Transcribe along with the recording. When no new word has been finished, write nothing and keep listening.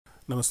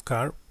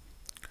Namaskar.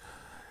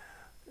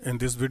 In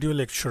this video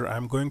lecture,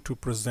 I'm going to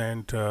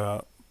present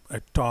a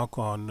talk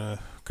on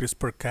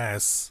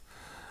CRISPR-Cas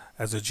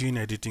as a gene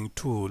editing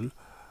tool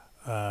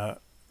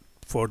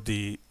for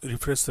the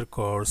refresher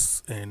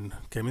course in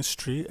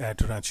chemistry at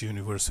Ranchi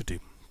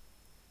University.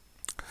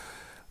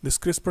 This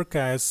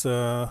CRISPR-Cas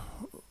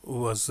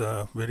was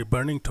a very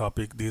burning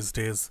topic these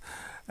days,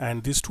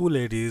 and these two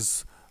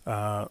ladies,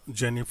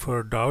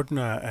 Jennifer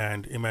Doudna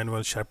and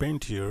Emmanuelle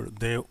Charpentier,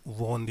 they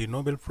won the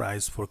Nobel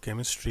Prize for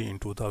Chemistry in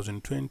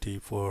 2020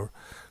 for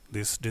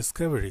this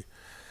discovery.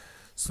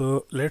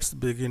 So let's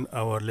begin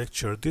our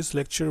lecture. This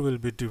lecture will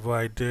be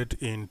divided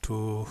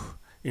into,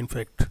 in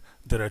fact,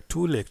 there are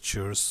two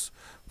lectures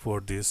for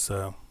this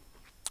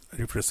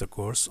refresher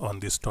course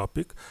on this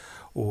topic.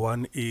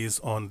 One is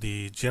on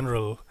the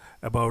general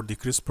about the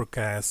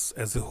CRISPR-Cas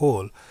as a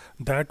whole.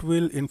 That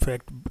will in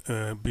fact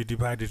be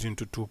divided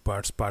into two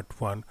parts. Part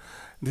 1,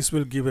 this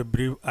will give a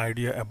brief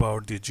idea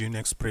about the gene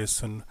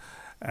expression,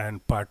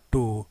 and part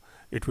 2,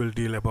 it will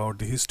deal about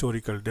the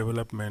historical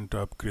development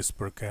of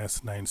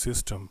CRISPR-Cas9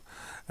 system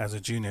as a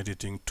gene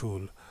editing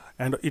tool,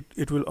 and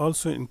it will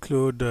also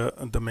include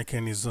the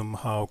mechanism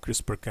how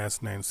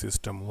CRISPR-Cas9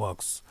 system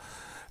works.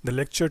 The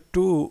lecture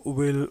 2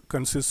 will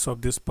consist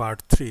of this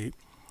part 3,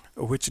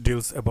 which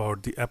deals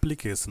about the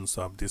applications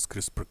of this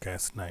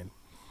CRISPR-Cas9.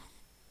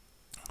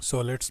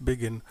 So let's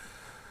begin.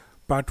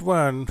 Part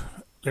 1,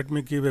 let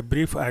me give a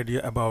brief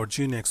idea about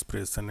gene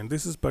expression, and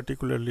this is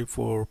particularly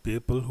for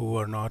people who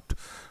are not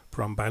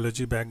from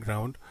biology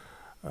background.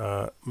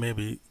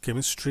 Maybe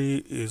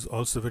chemistry is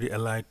also very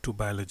allied to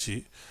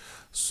biology,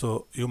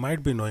 so you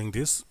might be knowing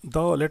this,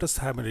 though let us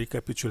have a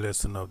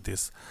recapitulation of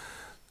this.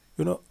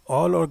 You know,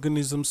 all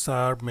organisms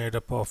are made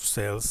up of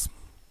cells,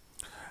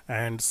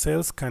 and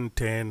cells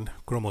contain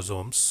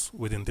chromosomes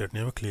within their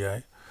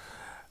nuclei,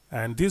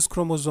 and these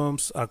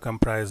chromosomes are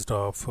comprised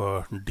of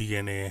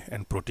DNA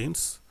and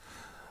proteins.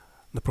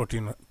 The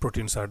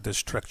proteins are the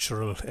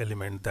structural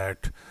element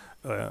that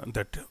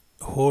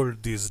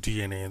hold this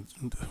DNA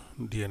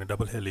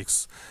double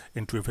helix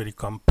into a very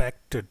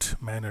compacted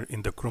manner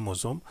in the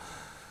chromosome.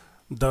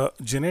 The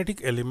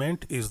genetic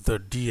element is the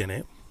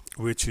DNA,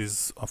 which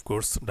is of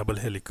course double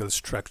helical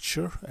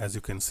structure, as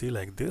you can see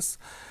like this.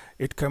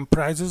 It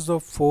comprises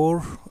of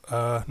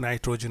 4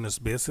 nitrogenous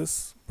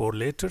bases, 4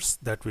 letters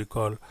that we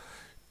call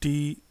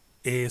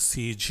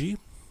TACG,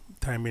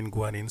 thymine,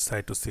 guanine,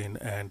 cytosine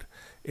and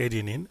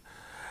adenine.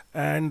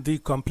 And the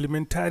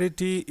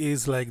complementarity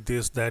is like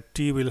this, that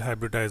T will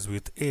hybridize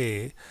with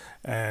A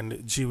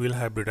and G will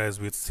hybridize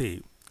with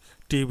C.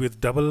 T with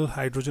double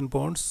hydrogen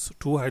bonds,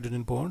 2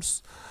 hydrogen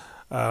bonds,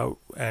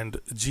 and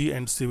G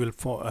and C will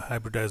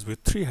hybridize with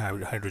 3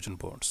 hydrogen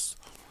bonds.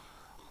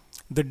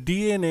 The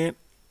DNA,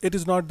 it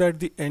is not that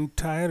the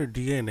entire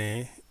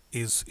DNA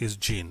is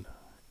gene.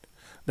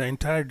 The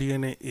entire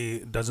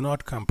DNA does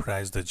not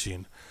comprise the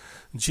gene.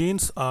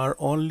 Genes are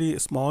only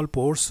small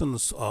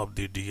portions of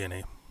the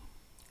DNA,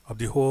 of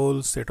the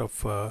whole set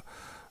of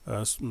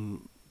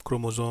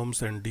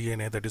chromosomes and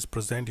DNA that is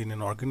present in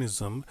an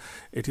organism.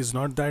 It is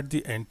not that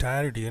the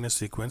entire DNA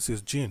sequence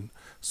is gene.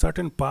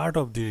 Certain part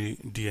of the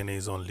DNA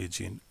is only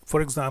gene.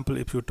 For example,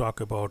 if you talk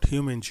about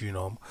human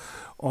genome,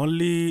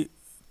 only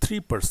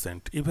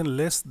 3%, even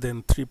less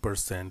than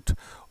 3%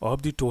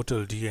 of the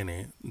total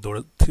DNA, there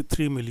are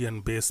 3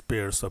 million base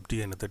pairs of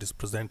DNA that is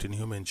present in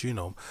human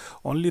genome,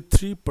 only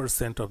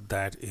 3% of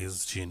that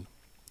is gene,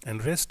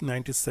 and rest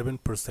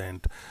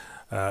 97%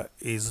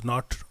 is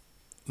not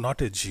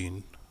a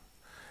gene,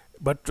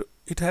 but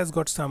it has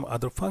got some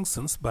other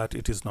functions, but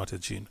it is not a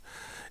gene.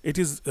 It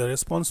is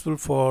responsible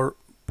for,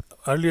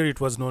 earlier it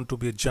was known to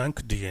be a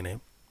junk DNA,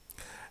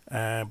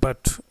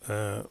 but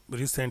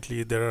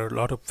recently there are a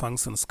lot of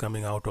functions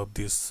coming out of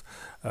this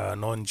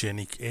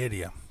non-genic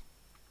area.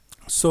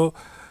 So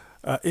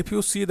if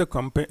you see the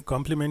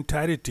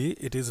complementarity,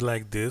 it is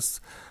like this,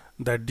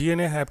 that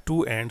DNA have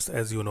 2 ends,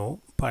 as you know,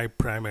 5'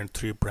 and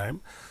 3'.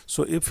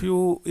 So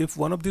if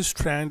one of these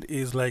strand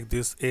is like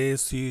this, A,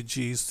 C,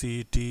 G,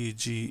 C, T,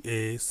 G,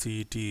 A,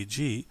 C, T,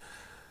 G,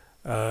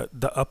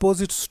 the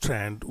opposite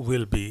strand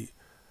will be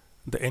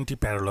the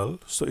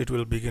antiparallel. So it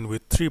will begin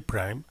with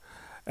 3',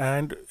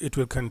 and it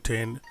will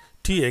contain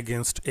T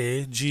against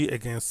A, G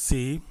against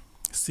C,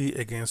 C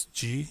against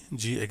G,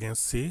 G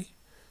against C,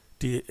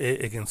 T, A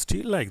against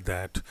T, like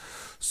that.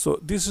 So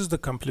this is the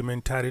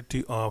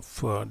complementarity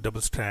of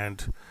double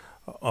strand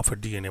of a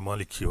DNA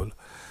molecule.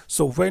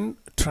 So when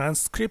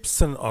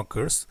transcription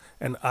occurs,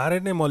 an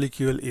RNA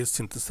molecule is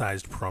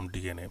synthesized from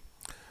DNA,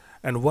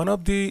 and one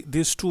of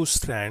these 2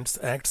 strands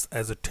acts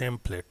as a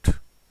template.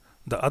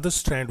 The other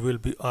strand will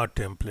be a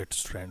template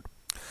strand.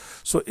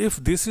 So if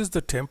this is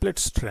the template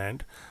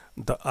strand,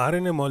 the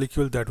RNA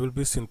molecule that will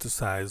be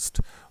synthesized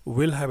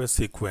will have a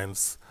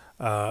sequence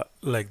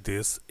like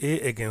this: A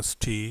against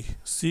T,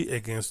 C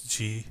against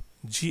G,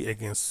 G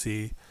against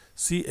C,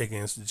 C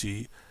against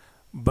G,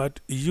 but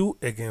U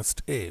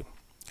against A.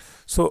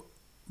 So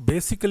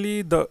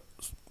basically the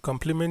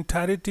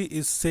complementarity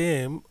is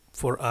same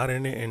for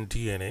RNA and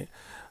DNA,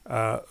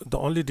 The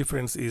only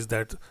difference is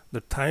that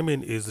the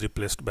thymine is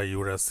replaced by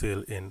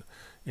uracil in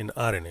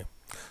RNA.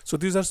 So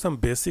these are some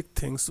basic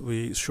things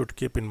we should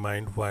keep in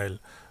mind while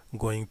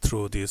going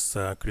through this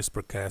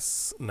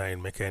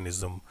CRISPR-Cas9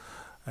 mechanism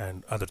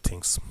and other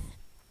things.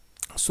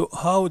 So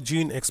how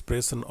gene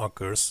expression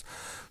occurs?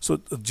 So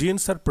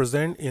genes are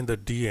present in the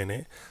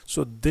DNA.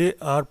 So they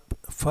are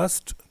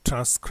first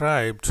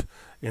transcribed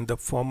in the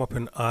form of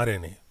an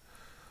RNA.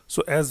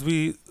 So as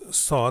we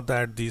saw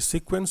that the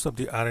sequence of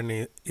the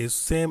RNA is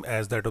same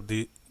as that of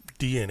the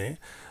DNA,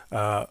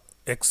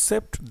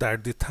 except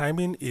that the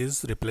thymine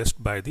is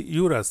replaced by the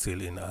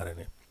uracil in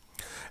RNA.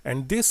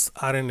 And this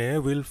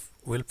RNA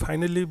will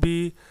finally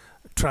be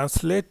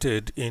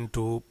translated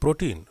into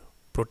protein.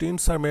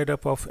 Proteins are made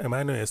up of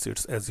amino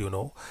acids, as you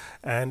know,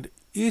 and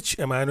each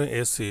amino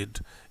acid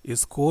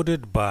is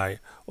coded by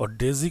or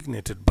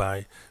designated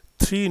by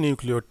 3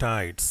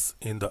 nucleotides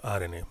in the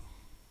RNA.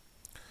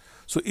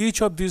 So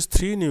each of these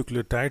 3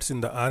 nucleotides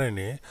in the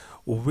RNA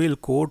will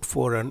code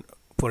for an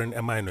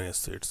amino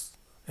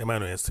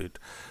acid.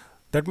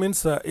 That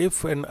means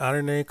if an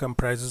RNA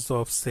comprises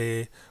of,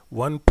 say,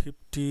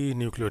 150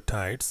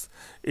 nucleotides,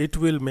 it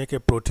will make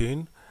a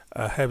protein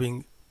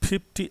having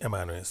 50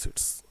 amino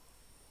acids.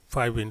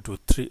 5 into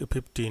 3,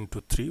 50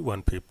 into 3,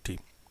 150.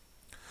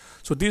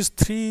 So these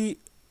 3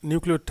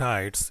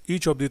 nucleotides,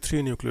 each of the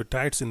 3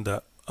 nucleotides in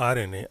the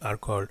RNA are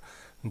called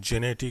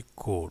genetic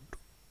code.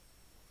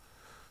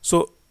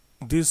 So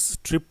this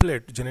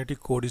triplet, genetic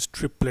code is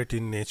triplet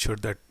in nature,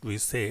 that we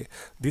say.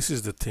 This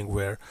is the thing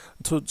where,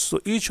 so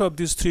each of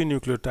these 3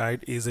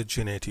 nucleotide is a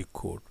genetic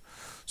code.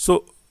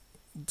 So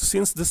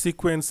since the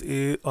sequence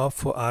of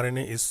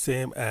RNA is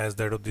same as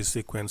that of the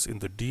sequence in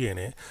the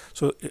DNA,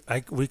 so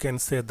we can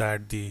say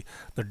that the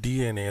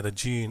DNA, the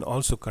gene,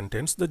 also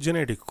contains the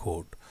genetic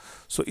code.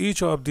 So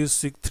each of these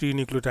 3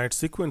 nucleotide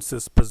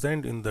sequences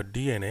present in the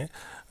DNA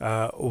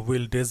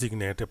will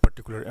designate a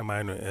particular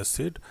amino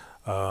acid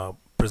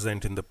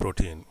present in the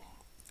protein.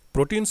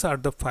 Proteins are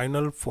the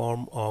final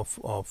form of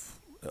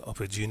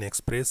a gene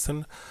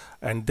expression,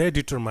 and they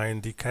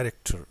determine the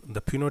character.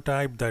 The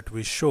phenotype that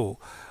we show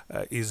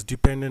is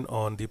dependent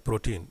on the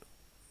protein.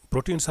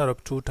 Proteins are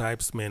of 2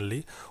 types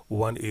mainly.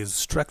 One is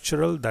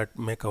structural, that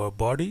make our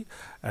body,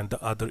 and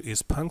the other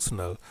is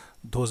functional,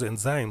 those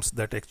enzymes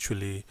that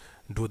actually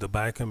do the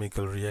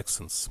biochemical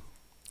reactions.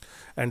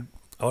 And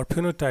our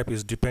phenotype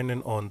is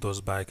dependent on those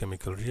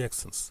biochemical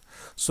reactions.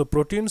 So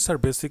proteins are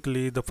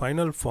basically the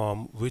final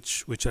form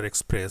which are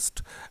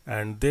expressed,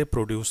 and they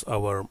produce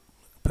our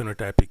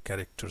phenotypic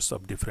characters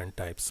of different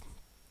types.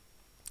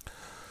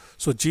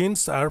 So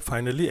genes are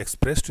finally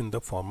expressed in the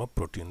form of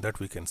protein, that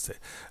we can say.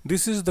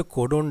 This is the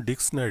codon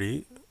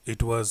dictionary.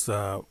 It was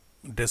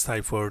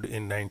deciphered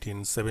in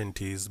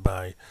 1970s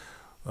by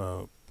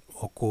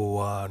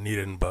Okowa,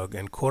 Nierenberg,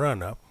 and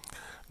Khorana,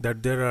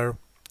 that there are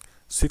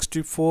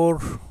 64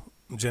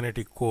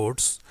 genetic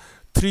codes.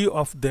 3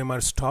 of them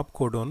are stop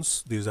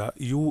codons. These are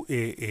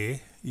UAA,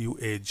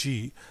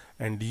 UAG,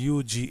 and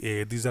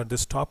UGA. These are the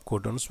stop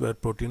codons where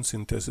protein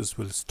synthesis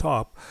will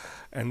stop,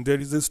 and there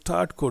is a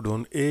start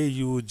codon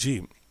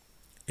AUG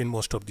in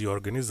most of the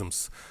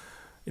organisms,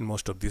 in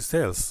most of the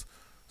cells.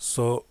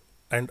 So,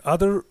 and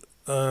other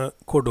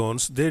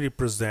codons, they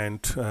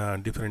represent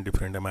different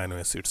amino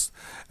acids,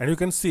 and you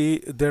can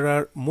see there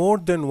are more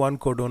than 1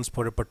 codons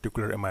for a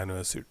particular amino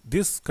acid.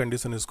 This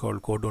condition is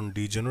called codon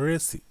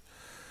degeneracy.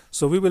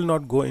 So we will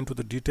not go into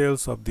the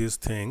details of these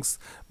things,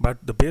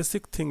 but the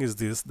basic thing is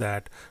this,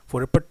 that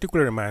for a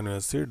particular amino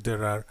acid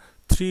there are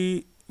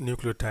 3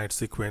 nucleotide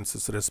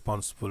sequences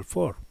responsible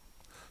for.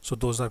 So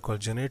those are called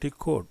genetic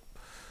code.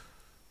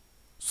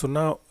 So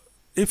now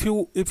if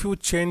you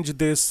change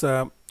this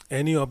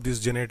any of these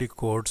genetic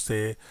codes,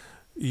 say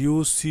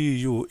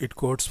UCU, it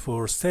codes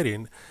for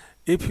serine.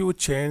 If you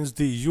change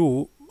the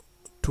U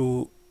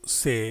to,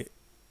 say,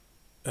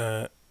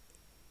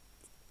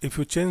 if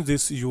you change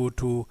this U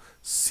to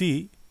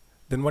C,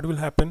 then what will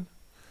happen?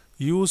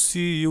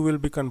 UCU will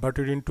be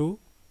converted into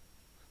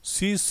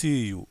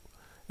CCU,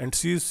 and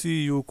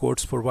CCU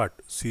codes for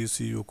what?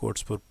 CCU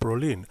codes for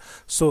proline.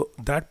 So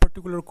that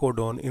particular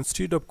codon,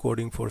 instead of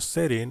coding for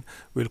serine,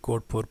 will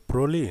code for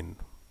proline.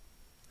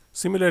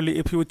 Similarly,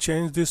 if you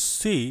change this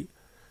C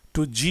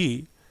to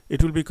G,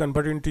 it will be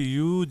converted into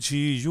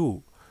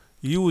UGU.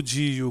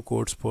 UGU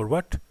codes for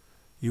what?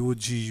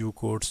 UGU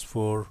codes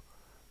for,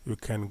 you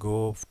can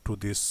go to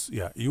this,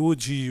 yeah,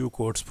 UGU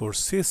codes for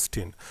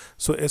cysteine.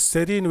 So a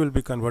serine will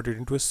be converted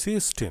into a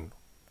cysteine,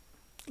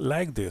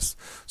 like this.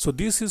 So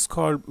this is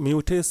called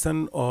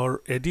mutation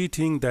or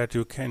editing that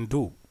you can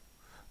do.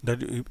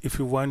 That if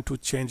you want to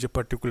change a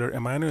particular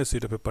amino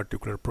acid of a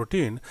particular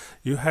protein,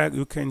 you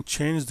can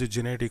change the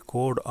genetic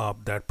code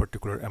of that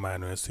particular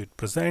amino acid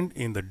present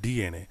in the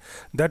DNA.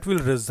 That will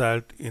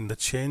result in the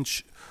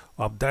change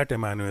of that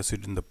amino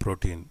acid in the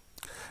protein.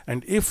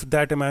 And if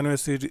that amino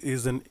acid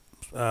is an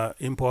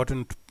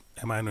important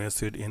amino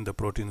acid in the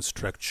protein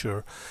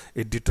structure,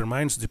 it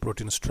determines the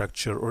protein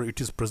structure, or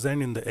it is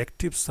present in the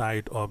active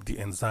site of the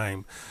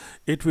enzyme,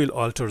 it will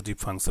alter the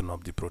function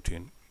of the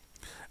protein.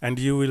 and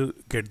you will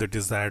get the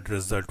desired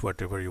result,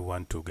 whatever you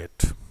want to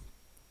get.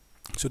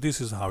 So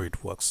this is how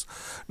it works.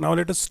 Now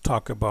let us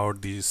talk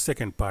about the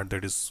second part,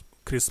 that is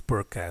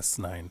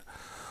CRISPR-Cas9.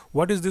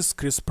 What is this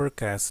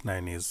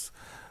CRISPR-Cas9 is?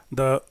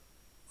 The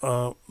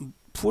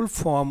full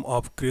form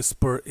of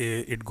CRISPR,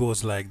 it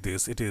goes like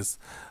this. It is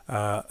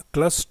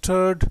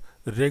clustered,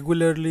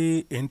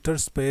 regularly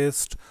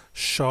interspaced,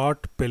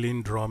 short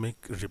palindromic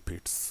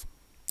repeats.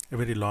 A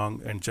very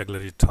long and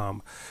jugglery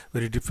term,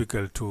 very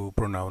difficult to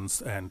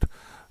pronounce and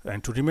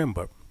to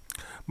remember.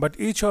 But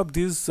each of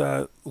these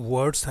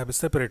words have a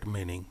separate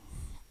meaning.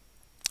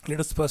 Let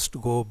us first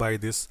go by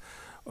this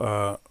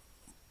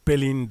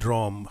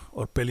palindrome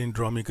or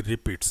palindromic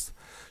repeats.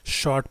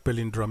 Short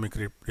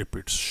palindromic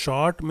repeats.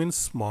 Short means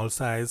small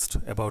sized,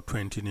 about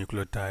 20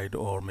 nucleotide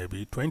or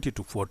maybe 20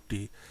 to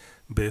 40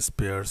 base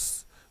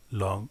pairs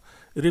long.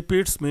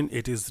 Repeats mean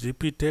it is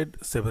repeated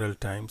several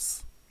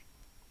times.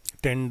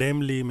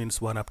 Tandemly means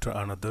one after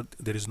another.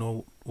 There is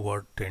no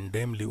word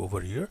tandemly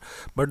over here,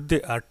 but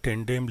they are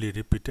tandemly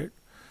repeated,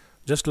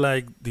 just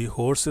like the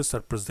horses are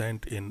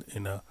present in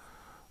a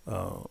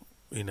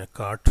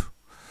cart.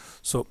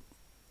 So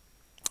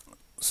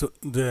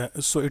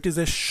it is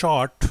a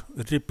short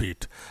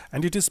repeat,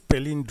 and it is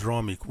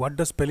palindromic. What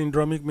does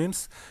palindromic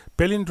means?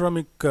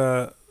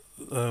 Palindromic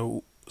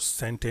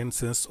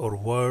sentences or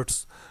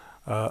words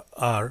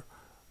are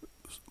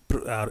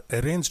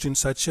arranged in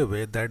such a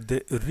way that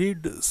they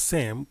read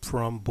same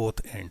from both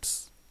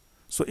ends.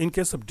 So in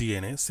case of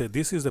DNA, say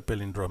this is a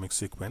palindromic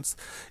sequence.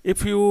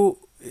 If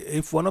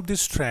one of these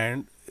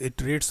strand,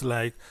 it reads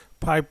like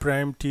 5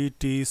 prime T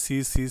T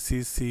C C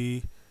C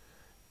C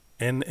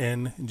N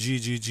N G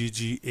G G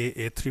G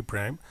A A 3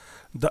 prime.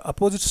 The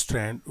opposite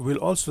strand will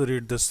also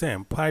read the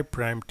same 5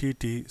 prime T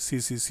T C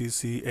C C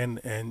C N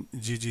N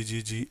G G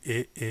G G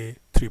A A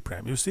 3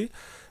 prime. You see,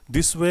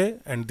 this way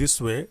and this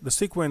way the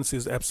sequence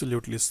is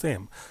absolutely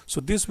same.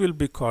 So this will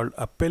be called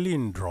a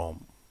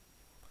palindrome.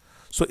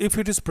 So if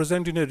it is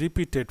present in a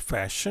repeated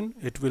fashion,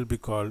 it will be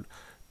called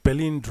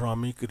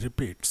palindromic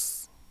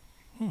repeats.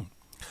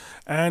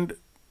 And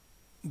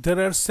there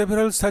are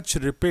several such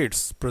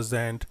repeats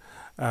present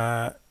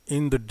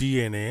in the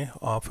DNA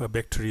of a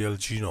bacterial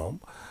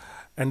genome,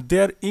 and they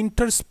are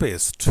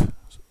interspaced.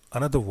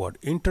 Another word,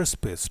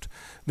 interspaced.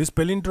 These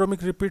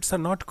palindromic repeats are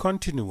not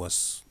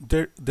continuous.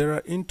 There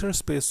are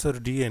interspacer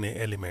DNA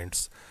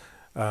elements.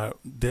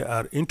 They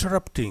are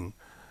interrupting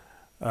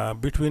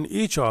between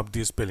each of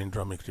these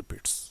palindromic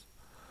repeats.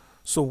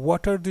 So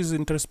what are these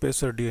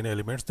interspacer DNA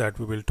elements? That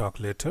we will talk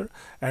later.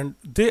 And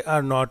they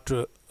are not,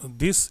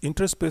 these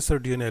interspacer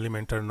DNA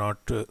elements are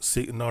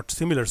not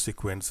similar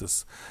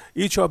sequences.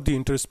 Each of the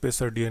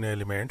interspacer DNA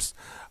elements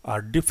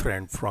are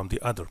different from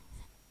the other.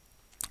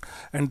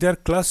 And they are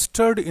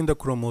clustered in the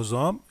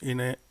chromosome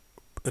in a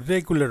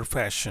regular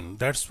fashion.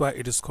 That's why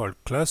it is called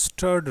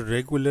clustered,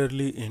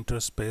 regularly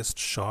interspaced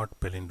short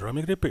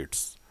palindromic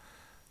repeats,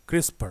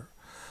 CRISPR.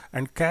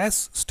 And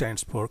Cas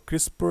stands for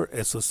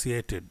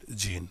CRISPR-associated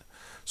gene.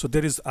 So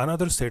there is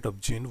another set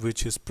of gene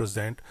which is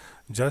present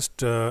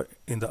just in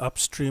the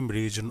upstream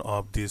region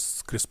of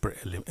this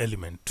CRISPR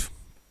element.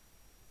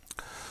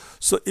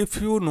 So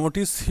if you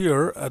notice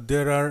here,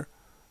 there are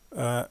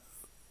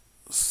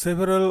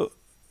several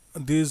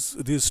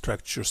these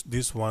structures,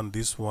 this one, and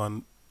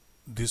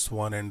this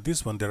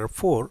one. There are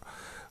 4.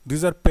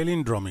 These are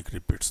palindromic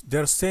repeats.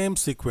 There are same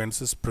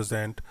sequences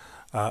present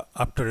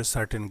after a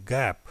certain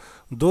gap.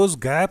 Those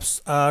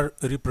gaps are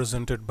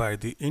represented by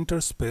the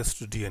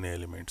interspaced DNA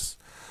elements.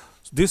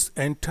 This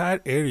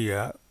entire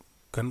area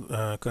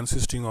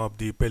consisting of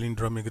the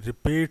palindromic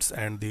repeats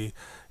and the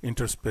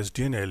interspaced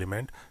DNA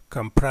element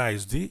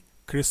comprise the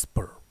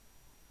CRISPR.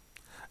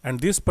 And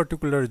this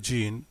particular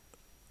gene,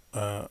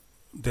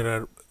 there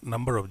are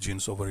number of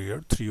genes over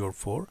here, 3 or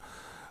 4.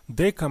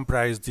 They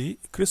comprise the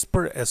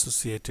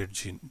CRISPR-associated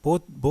gene.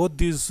 Both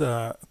these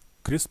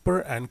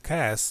CRISPR and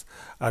Cas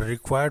are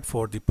required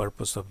for the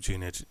purpose of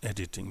gene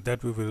editing.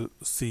 That we will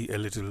see a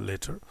little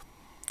later.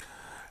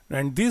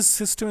 And this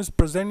system is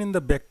present in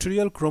the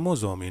bacterial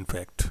chromosome. In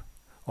fact,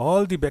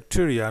 all the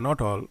bacteria,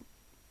 not all,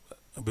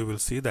 we will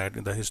see that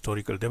in the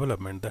historical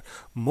development, that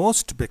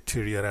most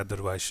bacteria,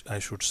 otherwise I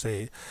should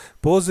say,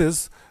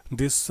 possess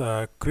this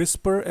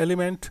CRISPR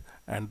element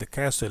and the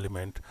Cas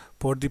element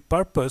for the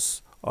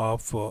purpose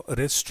of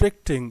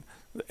restricting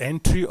the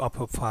entry of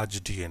a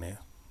phage DNA.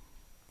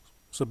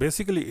 So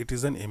basically it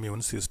is an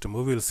immune system.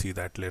 We will see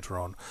that later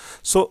on.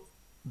 So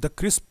the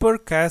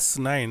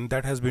CRISPR-Cas9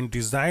 that has been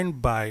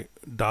designed by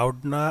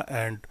Doudna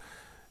and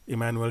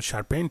Emmanuel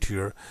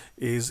Charpentier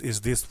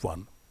is this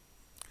one.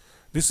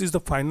 This is the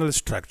final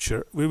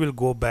structure. We will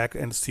go back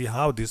and see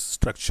how this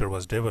structure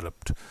was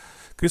developed.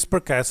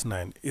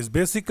 CRISPR-Cas9 is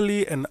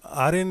basically an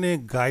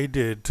RNA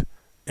guided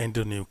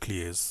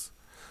endonuclease.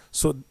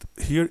 So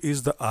here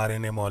is the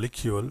RNA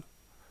molecule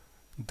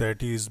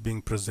that is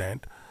being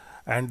present,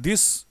 and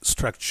this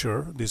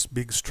structure, this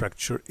big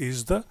structure,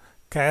 is the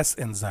Cas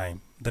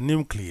enzyme. the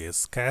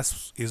nuclease.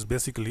 Cas is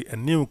basically a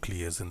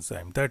nuclease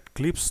enzyme that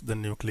cleaves the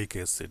nucleic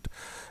acid.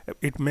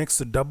 It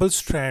makes a double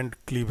strand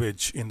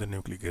cleavage in the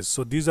nucleic acid.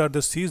 So these are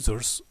the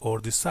scissors,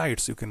 or the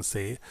sites, you can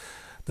say.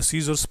 The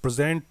scissors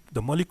present,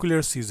 the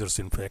molecular scissors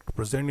in fact,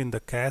 present in the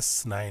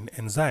Cas9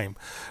 enzyme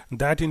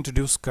that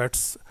introduce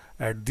cuts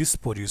at this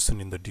position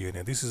in the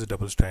DNA. This is a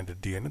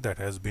double-stranded DNA that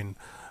has been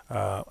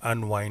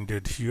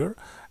unwinded here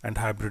and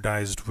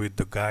hybridized with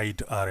the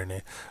guide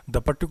RNA.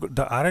 The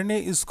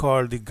RNA is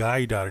called the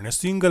guide RNA,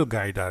 single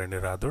guide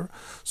RNA rather.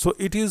 So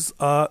it is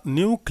a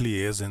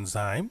nuclease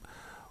enzyme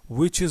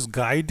which is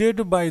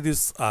guided by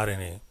this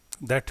RNA,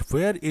 that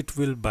where it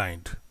will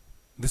bind.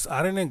 This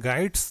RNA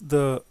guides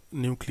the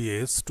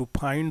nuclease to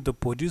find the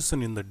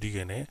position in the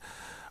DNA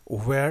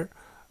where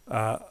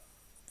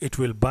it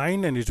will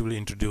bind and it will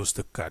introduce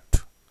the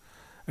cut.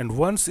 And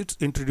once it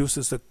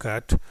introduces a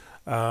cut,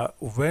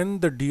 when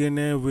the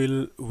DNA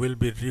will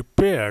be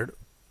repaired,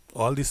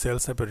 all the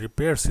cells have a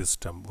repair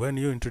system. When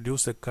you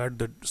introduce a cut,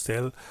 the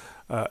cell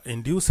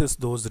induces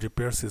those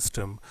repair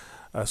system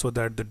so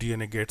that the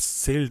DNA gets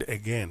sealed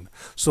again.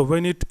 So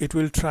when it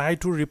will try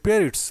to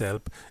repair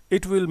itself,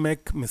 it will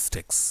make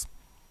mistakes.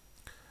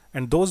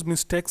 And those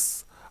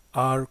mistakes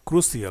are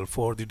crucial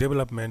for the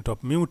development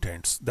of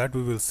mutants that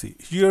we will see.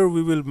 Here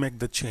we will make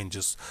the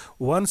changes.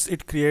 Once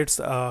it creates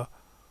a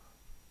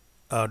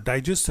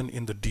digestion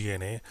in the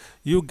DNA,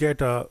 you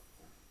get a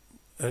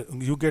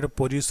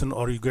position,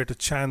 or you get a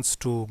chance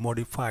to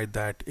modify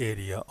that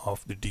area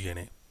of the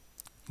DNA.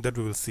 That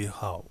we will see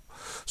how.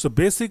 So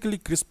basically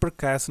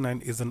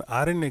CRISPR-Cas9 is an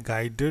RNA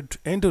guided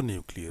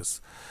endonuclease.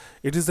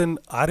 It is an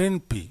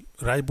RNP,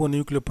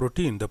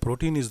 ribonucleoprotein. The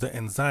protein is the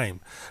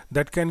enzyme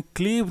that can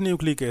cleave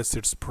nucleic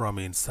acids from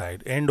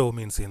inside. Endo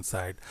means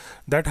inside.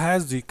 That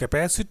has the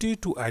capacity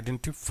to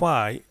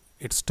identify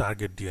its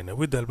target DNA.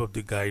 With the help of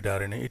the guide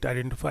RNA, it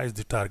identifies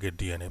the target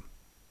DNA.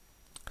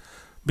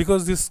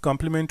 Because this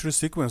complementary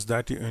sequence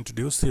that you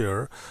introduce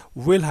here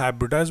will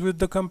hybridize with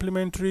the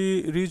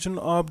complementary region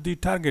of the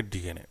target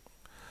DNA.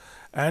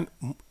 And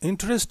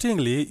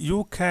interestingly,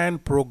 you can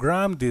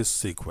program this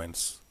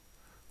sequence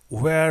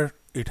where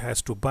it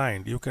has to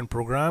bind. You can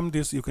program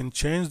this, you can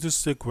change this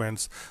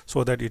sequence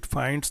so that it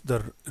finds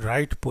the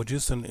right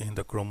position in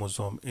the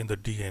chromosome, in the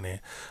DNA,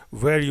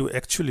 where you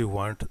actually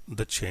want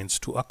the change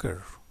to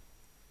occur.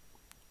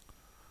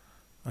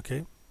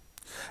 Okay?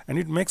 And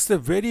it makes a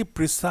very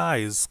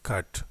precise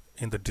cut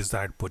in the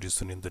desired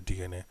position in the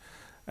DNA.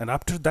 And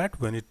after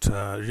that, when it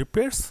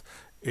repairs,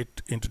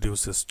 it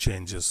introduces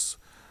changes.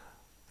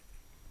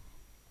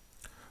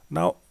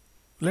 Now,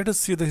 let us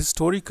see the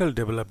historical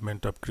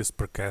development of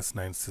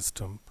CRISPR-Cas9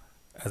 system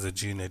as a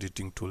gene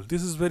editing tool.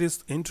 This is very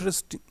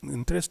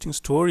interesting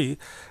story,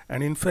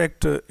 and in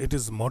fact it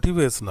is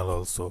motivational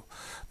also,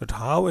 that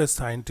how a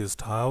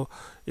scientist,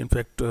 in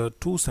fact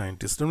two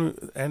scientists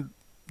and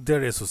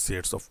their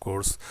associates, of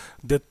course,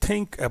 they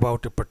think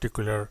about a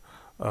particular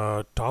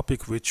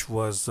topic which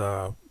was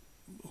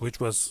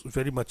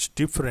very much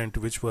different,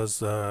 which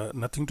was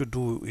nothing to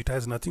do, it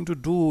has nothing to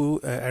do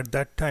at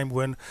that time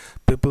when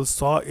people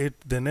saw it.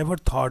 They never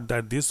thought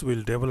that this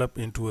will develop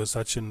into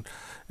such an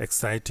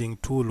exciting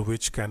tool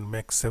which can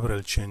make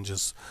several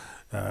changes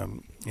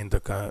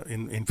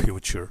in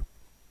future.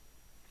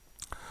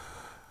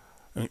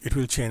 It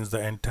will change the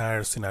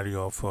entire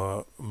scenario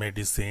of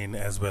medicine,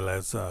 as well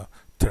as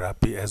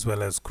therapy, as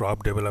well as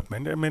crop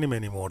development, and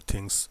many more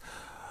things.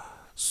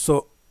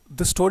 So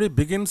the story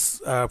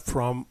begins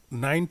from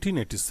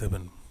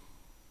 1987.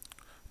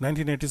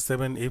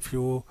 1987, if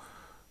you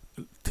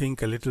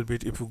think a little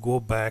bit, if you go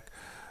back,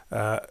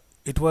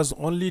 it was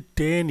only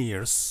 10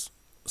 years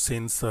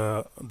since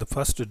the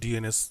first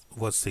DNA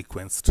was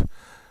sequenced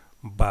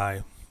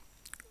by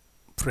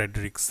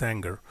Frederick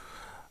Sanger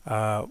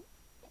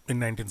in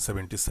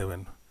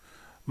 1977.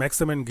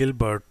 Maxim and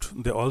Gilbert,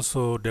 they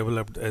also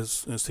developed a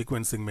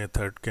sequencing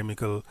method,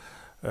 chemical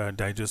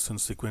digestion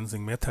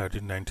sequencing method,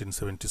 in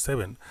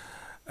 1977,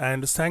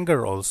 and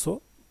Sanger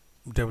also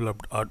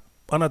developed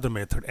another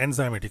method,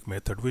 enzymatic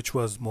method, which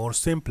was more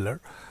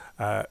simpler,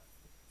 that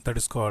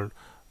is called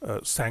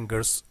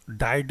Sanger's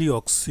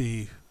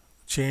dideoxy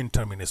chain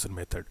termination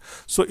method.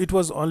 So it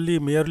was only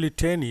merely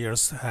 10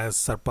 years has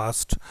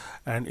surpassed,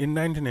 and in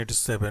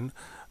 1987,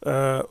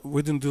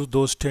 within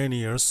those 10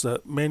 years,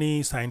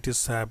 many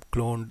scientists have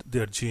cloned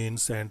their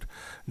genes and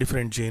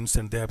different genes,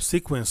 and they have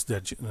sequenced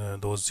their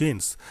those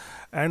genes,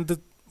 and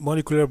the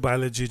molecular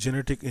biology,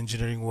 genetic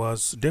engineering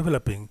was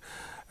developing.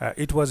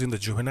 It was in the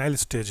juvenile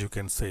stage, you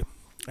can say,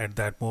 at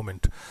that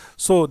moment.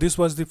 So this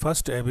was the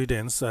first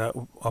evidence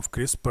of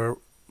CRISPR,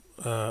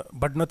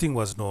 but nothing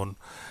was known.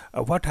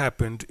 What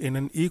happened in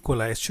an E.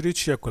 coli,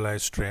 Escherichia coli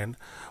strain,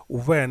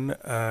 when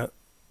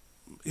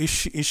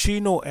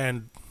Ishino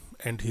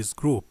and his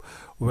group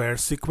were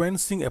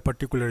sequencing a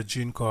particular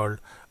gene called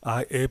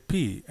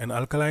IAP, an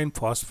alkaline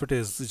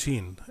phosphatase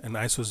gene, an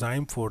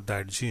isozyme for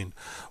that gene.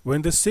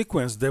 When they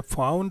sequenced, they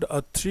found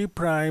a 3'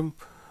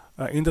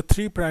 in the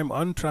 3'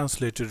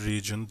 untranslated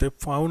region, they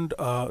found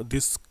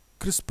this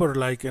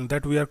CRISPR-like, and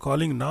that we are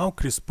calling now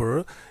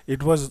CRISPR,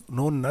 it was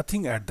known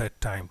nothing at that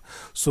time.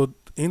 So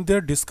in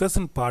their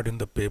discussion part in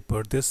the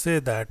paper, they say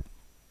that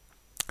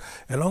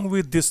along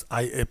with this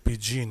IAP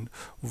gene,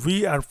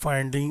 we are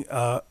finding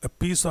a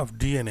piece of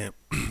DNA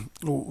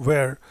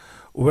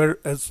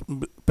whereas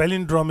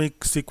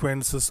palindromic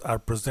sequences are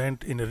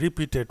present in a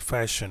repeated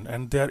fashion,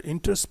 and they are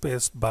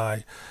interspaced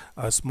by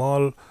a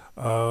small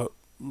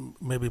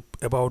maybe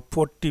about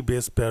 40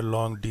 base pair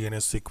long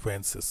DNA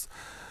sequences.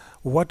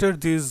 What are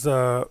these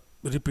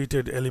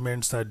repeated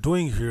elements are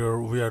doing here?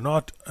 We are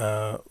not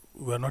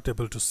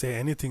able to say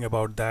anything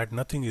about that.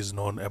 Nothing is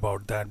known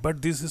about that,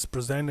 but this is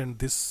present, and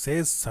this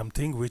says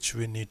something which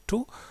we need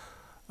to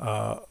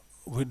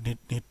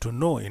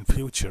know in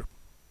future.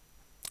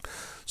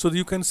 So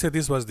you can say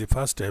this was the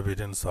first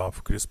evidence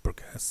of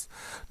CRISPR-Cas.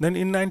 Then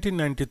in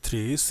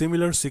 1993,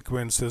 similar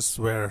sequences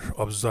were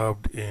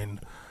observed in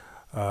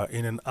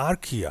an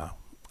archaea.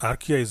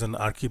 Archaea is an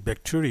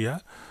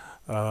archaebacteria.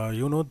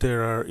 You know,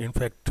 there are in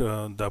fact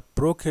the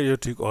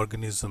prokaryotic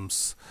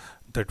organisms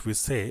that we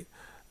say.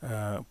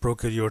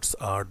 Prokaryotes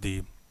are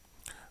the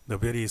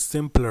very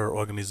simpler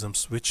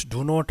organisms which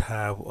do not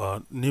have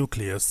a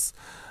nucleus.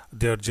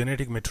 Their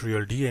genetic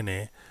material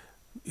DNA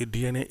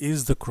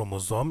is the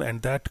chromosome,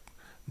 and that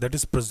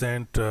is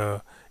present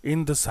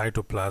in the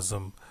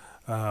cytoplasm,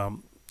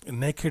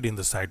 naked in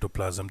the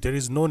cytoplasm. There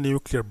is no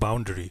nuclear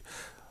boundary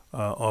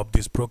of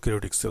these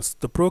prokaryotic cells.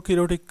 The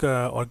prokaryotic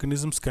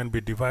organisms can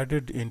be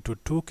divided into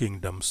two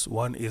kingdoms.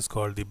 One is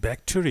called the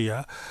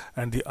bacteria,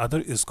 and the other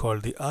is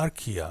called the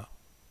archaea.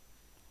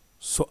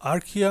 So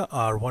archaea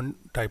are one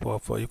type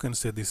of, you can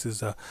say this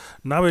is a,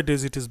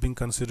 nowadays it is being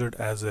considered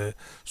as a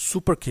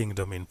super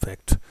kingdom. In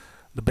fact,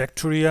 the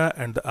bacteria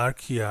and the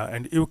archaea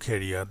and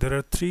eukarya, there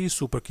are three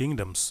super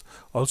kingdoms,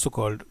 also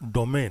called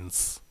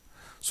domains.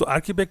 So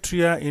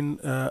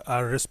archaebacteria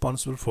are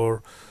responsible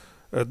for,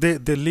 they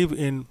live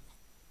in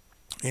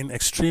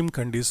extreme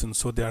conditions,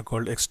 so they are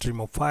called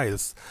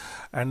extremophiles,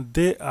 and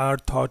they are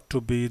thought to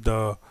be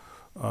the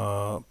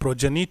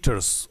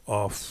progenitors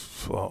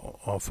of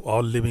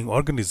all living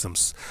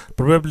organisms.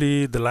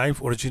 Probably the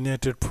life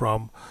originated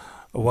from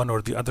one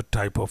or the other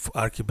type of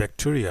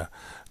archaebacteria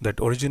that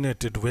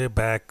originated way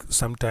back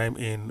sometime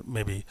in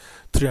maybe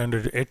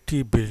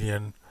 380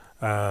 million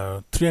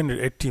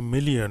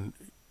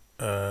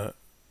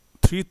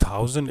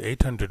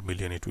 3,800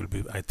 million, it will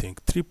be, I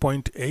think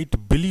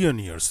 3.8 billion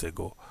years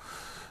ago.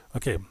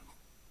 Okay,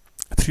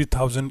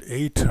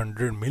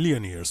 3,800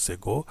 million years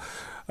ago,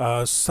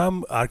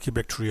 some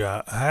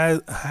archaebacteria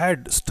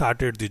had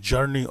started the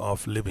journey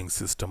of living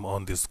system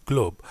on this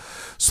globe.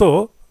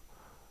 So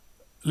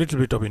little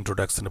bit of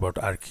introduction about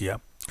archaea.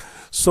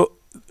 So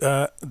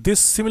this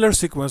similar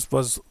sequence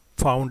was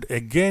found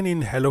again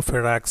in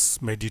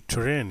Halopharax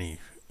mediterranean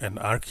and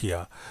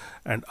archaea,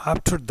 and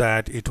after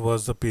that it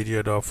was the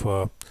period of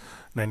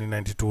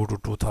 1992 to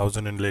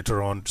 2000, and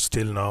later on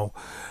still now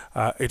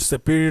it's a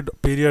period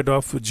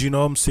of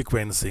genome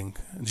sequencing,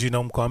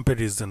 genome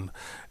comparison.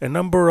 A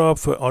number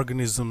of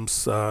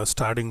organisms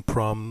starting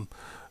from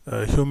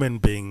human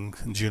being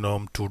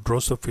genome to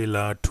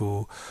Drosophila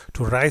to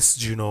rice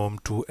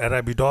genome to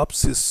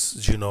Arabidopsis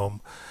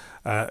genome,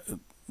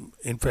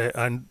 in fact,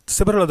 and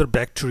several other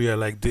bacteria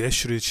like the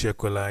Escherichia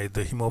coli,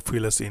 the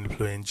Haemophilus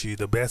influenzae,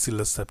 the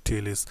Bacillus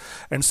subtilis,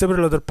 and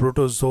several other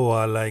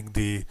protozoa like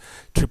the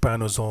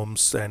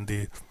trypanosomes and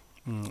the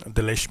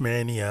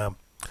Leishmania,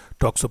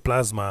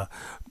 Toxoplasma.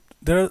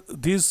 There are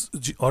these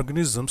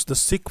organisms, the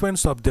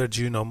sequence of their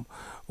genome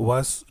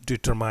was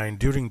determined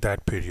during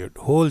that period.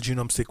 Whole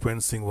genome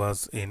sequencing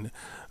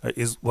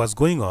was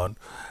going on,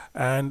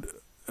 and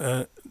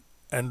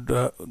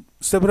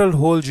several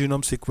whole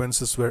genome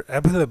sequences were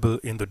available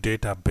in the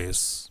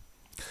database.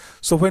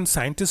 So when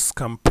scientists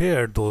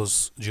compared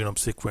those genome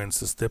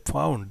sequences, they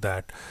found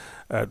that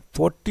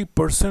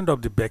 40%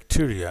 of the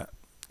bacteria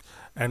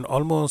and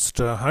almost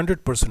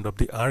 100% of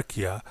the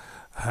archaea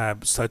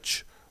have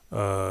such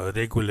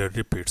regular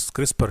repeats,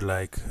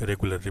 CRISPR-like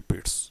regular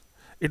repeats.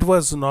 It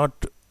was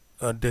not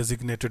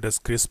designated as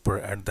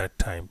CRISPR at that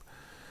time.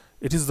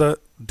 It is the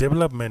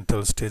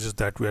developmental stages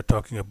that we are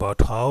talking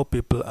about, how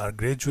people are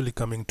gradually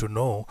coming to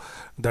know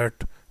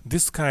that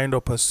this kind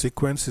of a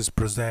sequence is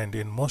present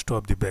in most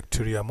of the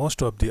bacteria,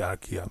 most of the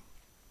archaea.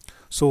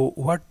 So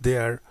what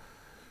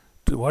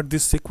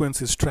this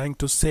sequence is trying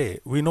to say,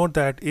 we know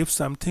that if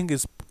something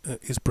is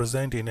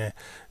present in a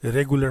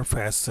regular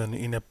fashion,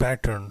 in a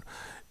pattern,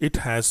 it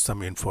has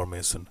some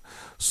information.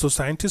 So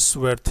scientists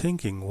were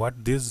thinking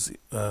what these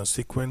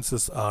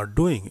sequences are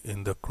doing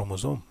in the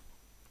chromosome,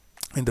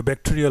 in the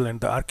bacterial and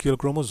the archaeal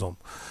chromosome.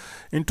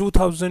 In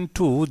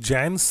 2002,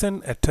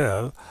 Janssen et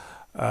al.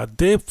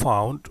 They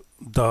found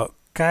the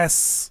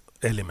Cas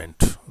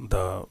element,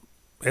 the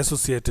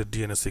associated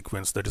DNA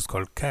sequence that is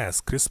called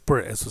Cas,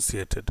 CRISPR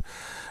associated,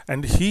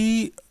 and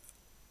he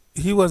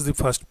was the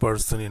first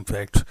person, in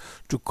fact,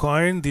 to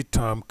coin the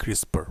term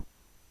CRISPR.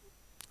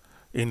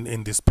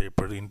 in this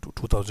paper in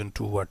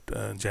 2002, what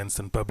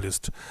Janssen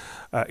published.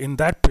 In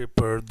that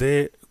paper,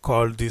 they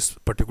called this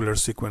particular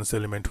sequence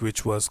element,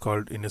 which was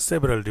called in a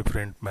several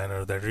different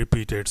manner, that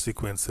repeated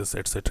sequences,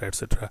 etc.,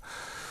 etc.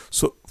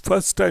 So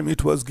first time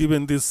it was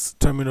given this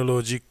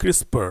terminology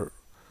CRISPR,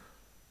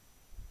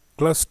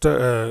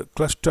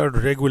 clustered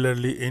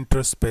regularly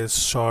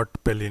interspaced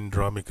short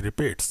palindromic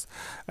repeats,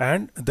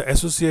 and the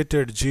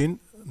associated gene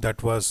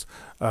that was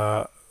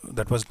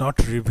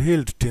not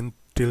revealed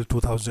till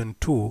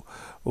 2002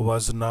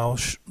 was now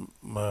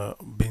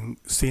being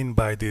seen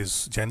by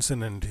this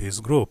Janssen and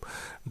his group,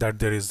 that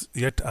there is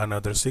yet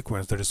another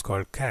sequence that is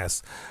called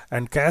Cas,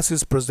 and Cas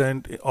is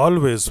present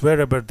always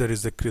wherever there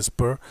is a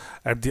CRISPR.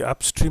 At the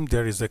upstream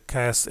there is a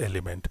Cas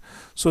element.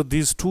 So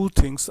these two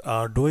things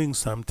are doing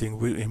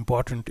something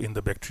important in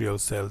the bacterial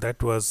cell.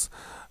 That was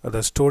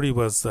the story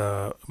was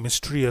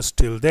mysterious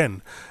till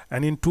then,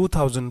 and in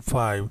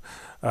 2005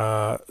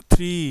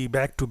 three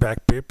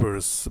back-to-back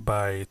papers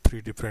by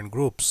three different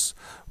groups,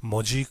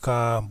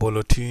 Mojica,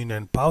 Bolotin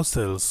and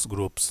Pausel's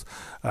groups,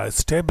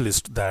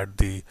 established that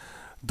the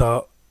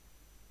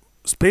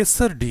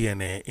spacer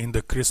DNA in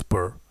the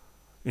CRISPR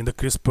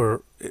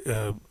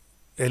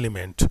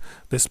element,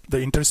 the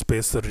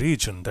interspacer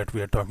region that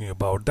we are talking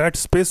about, that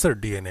spacer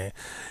DNA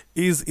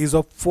is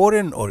of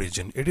foreign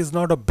origin. It is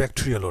not of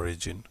bacterial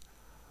origin.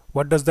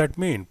 What does that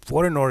mean?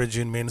 Foreign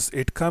origin means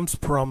it comes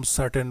from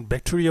certain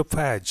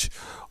bacteriophage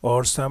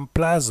or some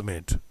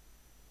plasmid.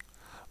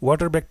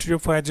 What are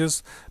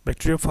bacteriophages?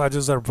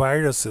 Bacteriophages are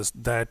viruses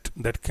that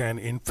can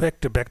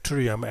infect a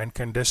bacterium and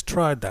can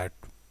destroy that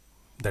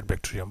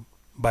bacterium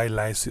by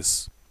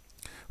lysis.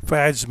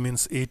 Phage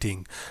means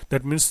eating.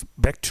 That means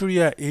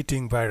bacteria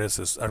eating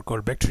viruses are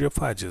called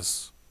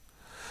bacteriophages.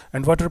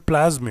 And what are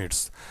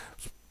plasmids?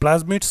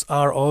 Plasmids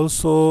are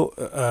also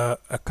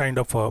a kind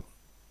of a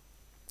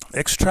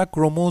extra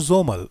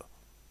chromosomal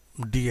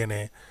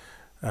DNA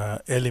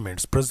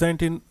elements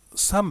present in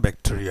some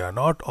bacteria,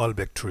 not all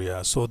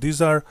bacteria. So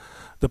these are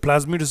the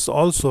plasmids.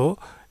 Also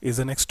is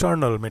an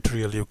external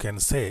material, you can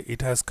say.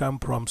 It has come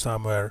from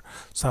somewhere,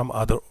 some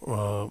other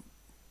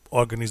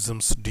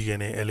organism's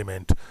DNA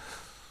element.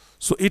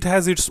 So it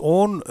has its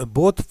own,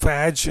 both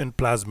phage and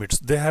plasmids,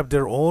 they have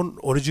their own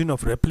origin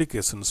of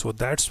replication. So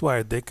that's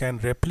why they can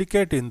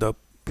replicate in the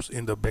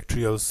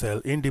bacterial cell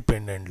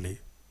independently,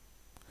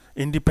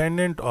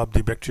 independent of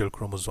the bacterial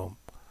chromosome.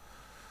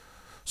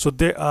 So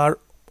they are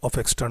of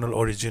external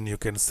origin, you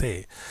can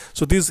say.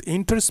 So these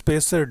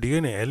interspacer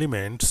DNA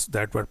elements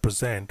that were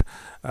present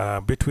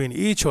between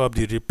each of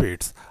the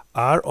repeats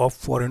are of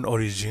foreign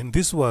origin.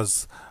 This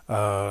was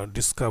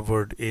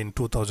discovered in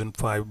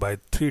 2005 by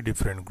three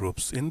different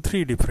groups in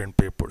three different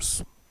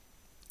papers.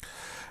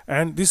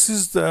 And this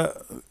is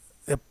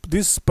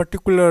this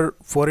particular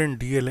foreign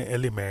DNA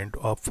element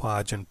of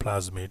phage and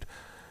plasmid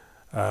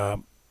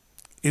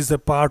is a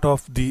part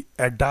of the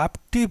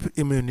adaptive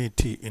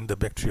immunity in the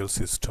bacterial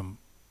system.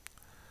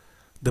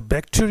 The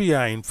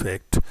bacteria, in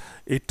fact,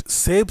 it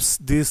saves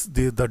the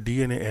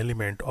DNA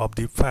element of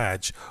the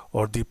phage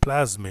or the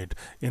plasmid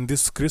in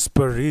this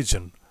CRISPR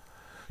region.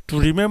 To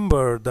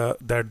remember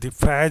that the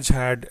phage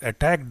had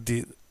attacked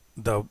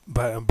the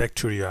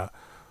bacteria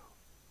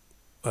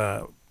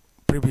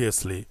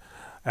previously,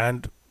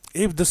 and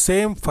if the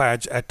same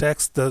phage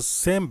attacks the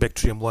same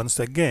bacterium once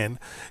again,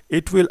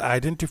 it will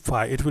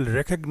identify, it will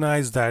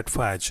recognize that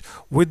phage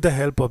with the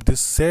help of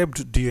this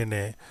saved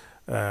DNA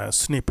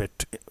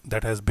snippet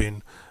that has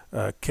been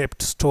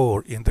kept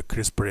stored in the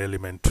CRISPR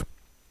element.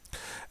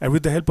 And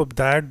with the help of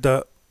that,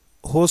 the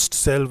host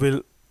cell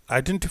will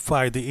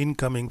identify the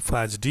incoming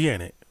phage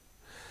DNA.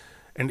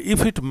 And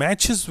if it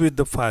matches with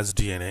the phage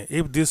DNA,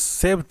 if this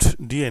saved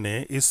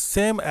DNA is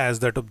same as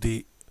that of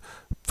the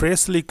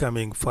freshly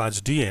coming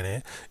phage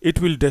DNA,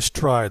 it will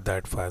destroy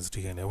that phage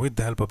DNA with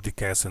the help of the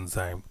Cas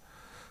enzyme.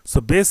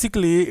 So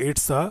basically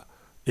it's a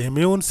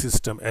immune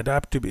system,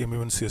 adaptive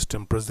immune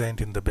system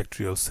present in the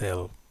bacterial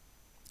cell,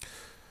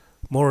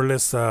 more or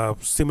less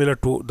similar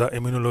to the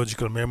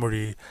immunological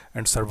memory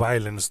and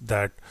surveillance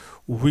that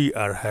we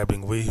are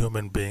having, we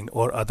human being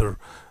or other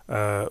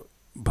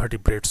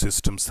vertebrate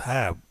systems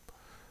have.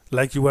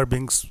 Like you are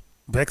being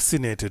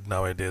vaccinated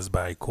nowadays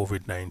by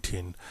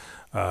COVID-19,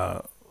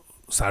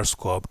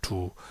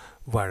 SARS-CoV-2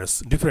 virus,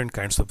 different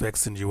kinds of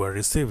vaccine you are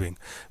receiving.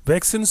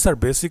 Vaccines are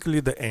basically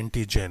the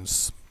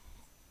antigens.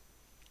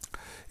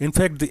 In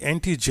fact, the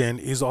antigen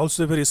is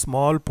also a very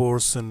small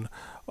portion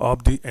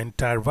of the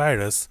entire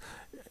virus,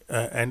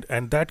 and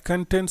that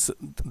contains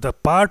the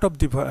part of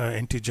the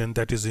antigen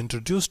that is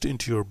introduced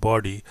into your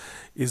body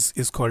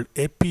is called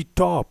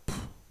epitope.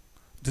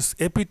 This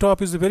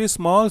epitope is a very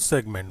small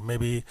segment,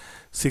 maybe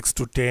 6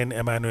 to 10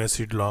 amino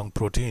acid long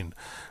protein,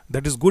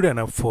 that is good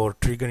enough for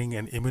triggering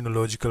an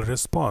immunological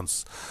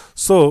response.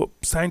 So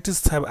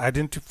scientists have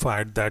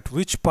identified that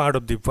which part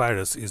of the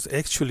virus is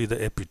actually the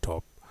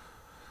epitope.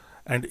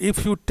 And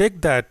if you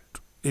take that,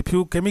 if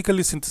you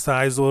chemically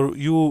synthesize or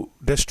you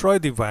destroy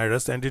the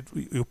virus and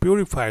you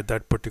purify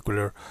that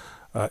particular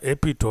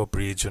epitope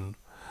region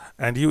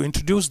and you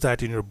introduce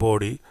that in your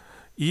body,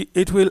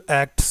 it will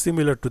act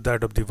similar to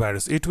that of the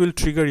virus. It will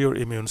trigger your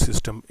immune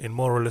system in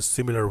more or less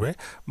similar way,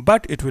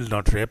 but it will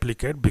not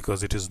replicate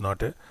because it is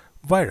not a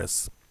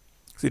virus.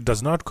 It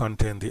does not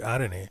contain the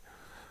RNA.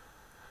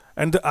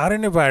 And the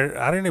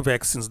RNA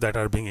vaccines that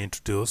are being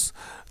introduced,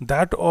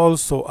 that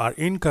also are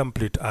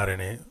incomplete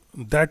RNA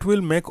that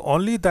will make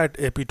only that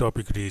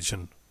epitopic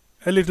region,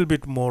 a little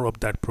bit more of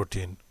that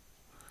protein.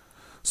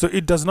 So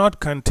it does not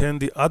contain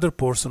the other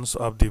portions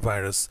of the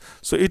virus,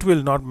 so it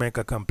will not make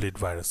a complete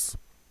virus.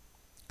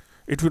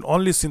 It will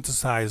only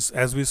synthesize,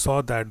 as we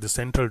saw that the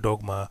central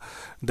dogma,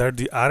 that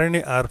the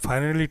RNA are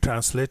finally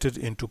translated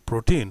into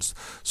proteins.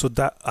 So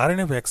the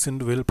RNA vaccine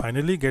will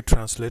finally get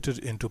translated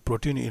into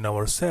protein in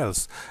our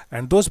cells,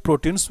 and those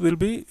proteins will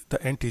be the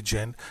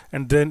antigen,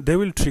 and then they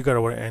will trigger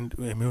our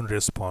immune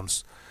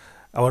response,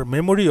 our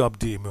memory of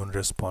the immune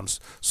response.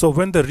 So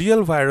when the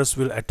real virus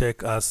will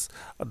attack us,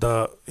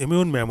 the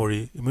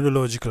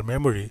immunological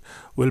memory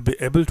will be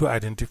able to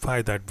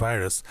identify that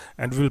virus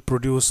and will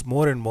produce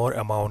more and more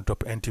amount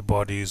of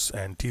antibodies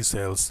and T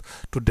cells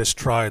to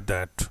destroy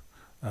that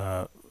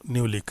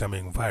newly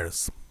coming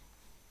virus.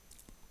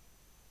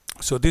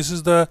 So this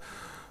is the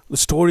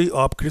story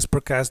of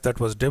CRISPR-Cas that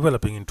was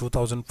developing in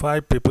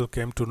 2005. People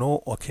came to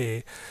know,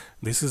 okay,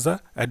 this is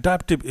a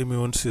adaptive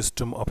immune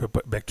system of a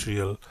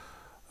bacterium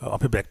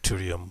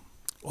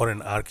or an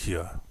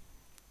archaea.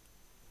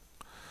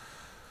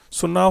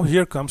 So now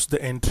here comes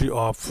the entry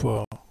of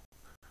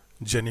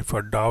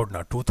Jennifer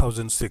Doudna,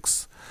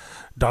 2006.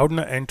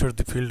 Doudna entered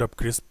the field of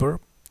CRISPR,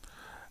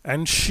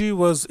 and she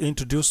was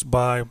introduced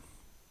by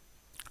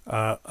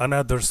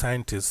another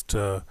scientist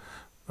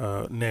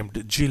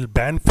named Jill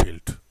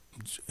Banfield.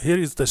 Here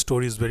is the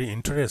story is very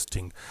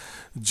interesting.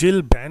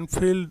 Jill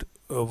Banfield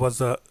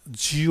was a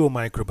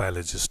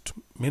geomicrobiologist,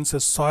 means a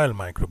soil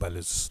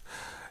microbiologist,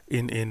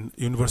 in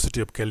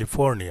University of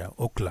California,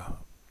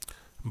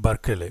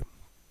 Berkeley.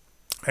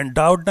 And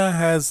Doudna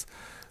has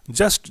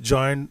just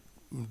joined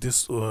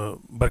this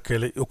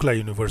UCLA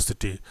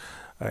University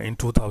in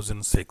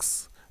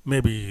 2006,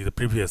 maybe the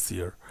previous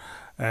year.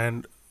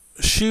 And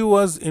she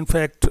was, in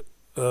fact,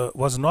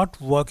 was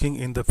not working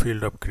in the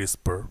field of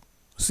CRISPR.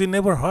 She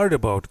never heard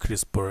about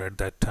CRISPR at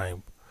that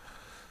time.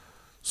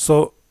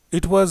 So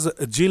it was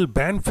Jill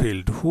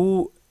Banfield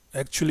who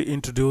actually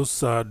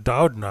introduced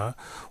Doudna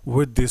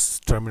with this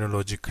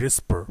terminology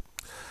CRISPR.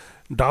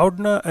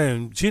 Doudna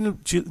and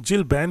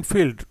Jill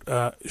Banfield,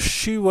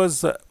 she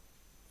was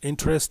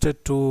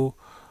interested to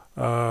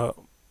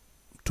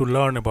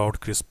learn about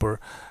CRISPR,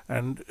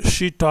 and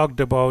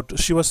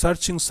she was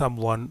searching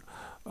someone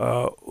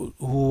who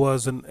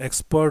was an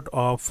expert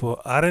of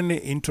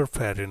RNA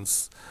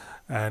interference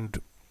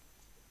and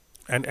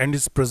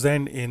is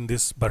present in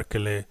this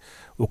Berkeley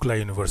UCLA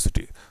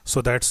University,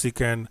 so that she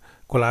can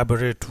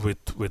collaborate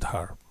with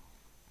her.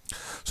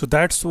 So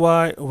that's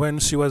why when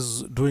she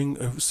was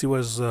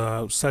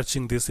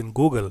searching this in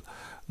Google,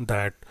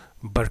 that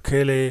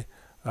Berkeley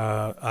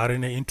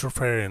RNA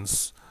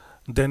interference,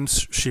 then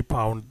she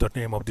found the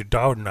name of the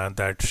Doudna,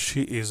 that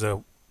she is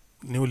a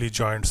newly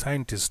joined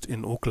scientist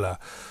in UCLA.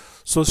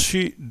 So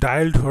she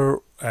dialed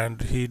her,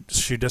 and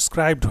she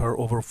described her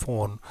over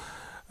phone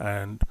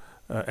and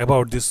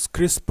about this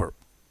CRISPR.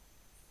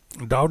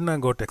 Doudna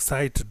got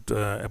excited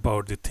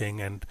about the thing,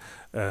 and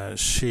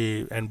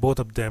she and both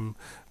of them,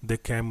 they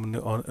came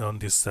on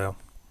this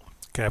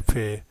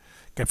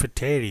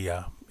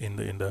cafeteria in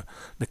the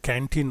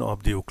canteen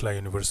of the UCLA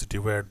University,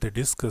 where they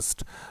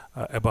discussed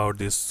about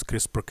this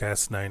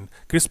CRISPR-Cas9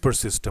 CRISPR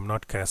system,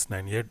 not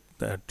Cas9 yet.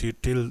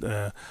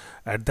 Till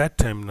at that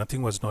time,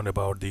 nothing was known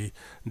about the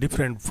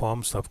different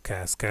forms of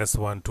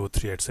Cas1, 2,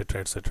 3,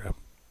 etc., etc.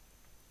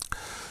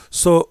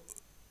 So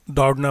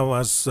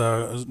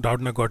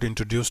Doudna got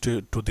introduced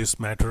to this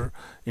matter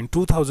in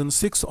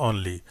 2006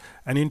 only,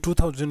 and in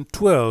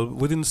 2012,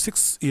 within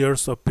 6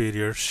 years of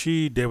period,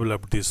 she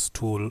developed this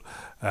tool,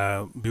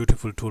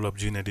 beautiful tool of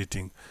gene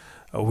editing,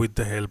 with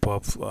the help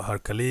of her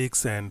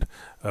colleagues and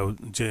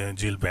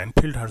Jill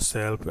Banfield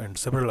herself and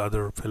several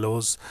other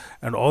fellows,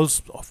 and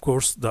also, of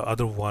course, the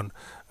other one,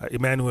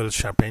 Emmanuelle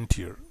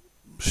Charpentier.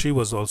 She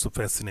was also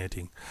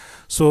fascinating.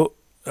 So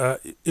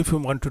if you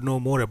want to know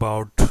more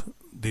about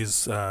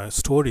these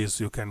stories,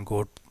 you can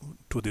go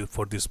to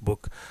for this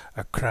book,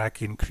 A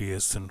Crack in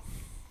Creation.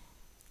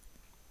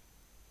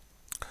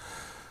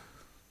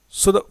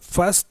 So the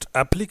first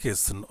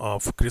application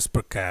of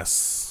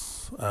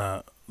CRISPR-Cas,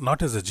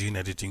 not as a gene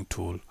editing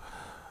tool,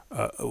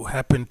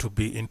 happened to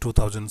be in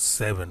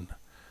 2007,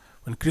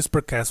 when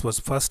CRISPR-Cas was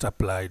first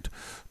applied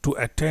to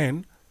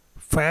attain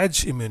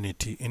phage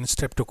immunity in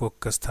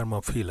Streptococcus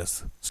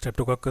thermophilus.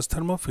 Streptococcus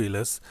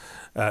thermophilus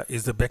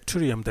is the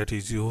bacterium that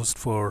is used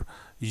for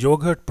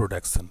yogurt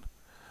production.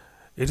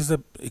 It is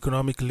a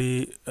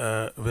economically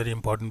very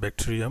important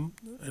bacterium.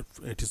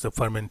 It is a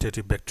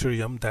fermentative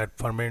bacterium that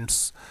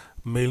ferments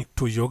milk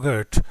to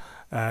yogurt,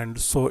 and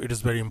so it is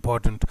very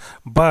important.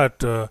 But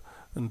the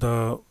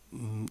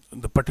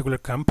particular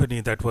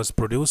company that was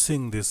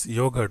producing this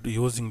yogurt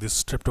using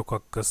this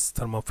Streptococcus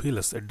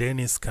thermophilus, a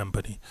Danish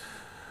company,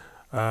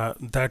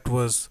 that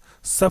was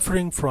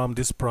suffering from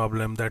this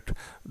problem, that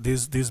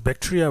these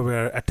bacteria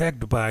were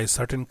attacked by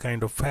certain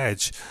kind of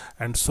phage,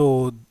 and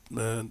so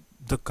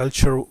the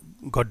culture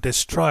got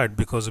destroyed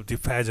because of the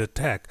phage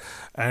attack,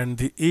 and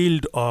the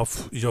yield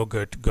of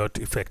yogurt got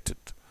affected.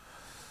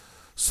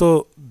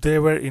 So they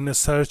were in a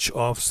search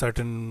of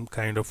certain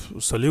kind of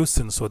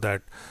solution, so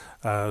that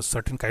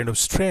certain kind of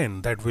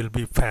strain that will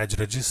be phage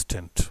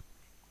resistant.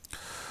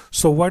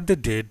 So what they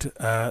did,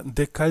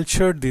 they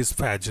cultured these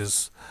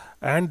phages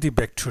and the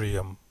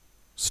bacterium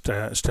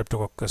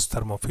Streptococcus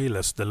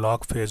thermophilus, the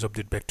log phage of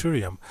the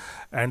bacterium,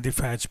 and the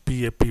phage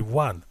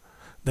PAP1.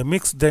 They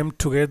mixed them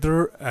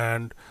together,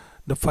 and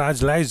the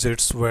phage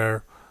lysates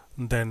were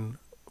then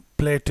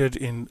plated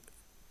in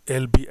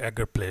LB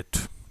agar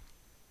plate.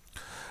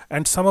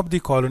 And some of the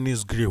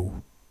colonies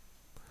grew.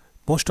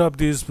 Most of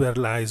these were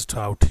lysed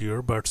out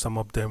here, but some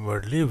of them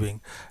were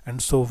living,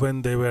 and so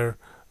when they were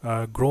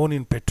grown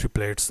in petri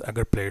plates,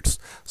 agar plates,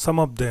 some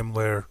of them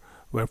were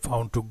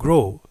found to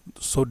grow.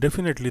 So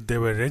definitely they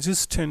were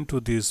resistant to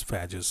these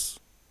phages.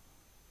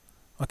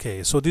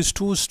 Okay, so these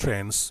two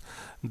strains,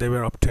 they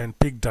were obtained,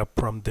 picked up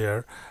from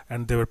there,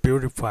 and they were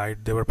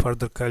purified, they were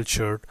further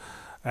cultured,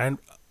 and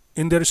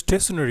in their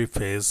stationary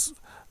phase,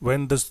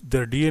 when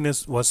their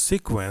DNA was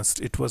sequenced,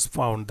 it was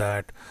found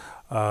that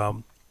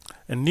a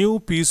new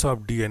piece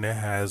of DNA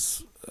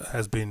has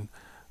been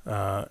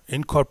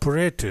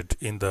incorporated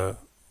in the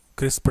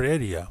CRISPR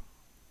area.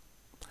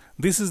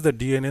 This is the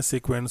DNA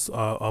sequence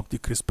of the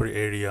CRISPR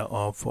area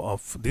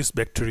of this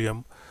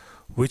bacterium,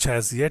 which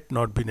has yet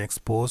not been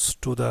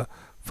exposed to the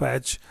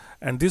phage,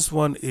 and this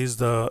one is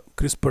the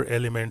CRISPR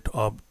element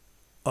of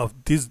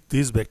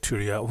these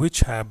bacteria,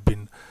 which have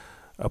been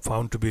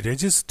found to be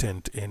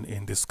resistant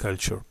in this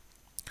culture.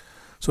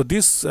 So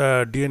this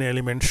DNA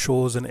element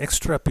shows an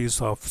extra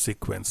piece of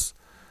sequence,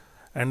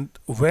 and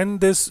when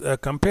this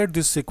compared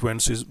these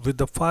sequences with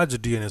the phage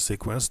DNA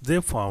sequence, they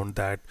found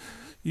that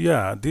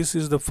yeah, this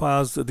is the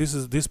phage,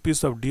 this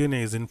piece of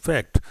DNA is in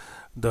fact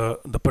the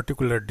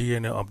particular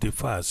DNA of the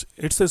phage.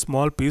 It's a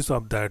small piece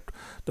of that,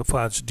 the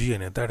phage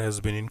DNA, that has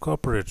been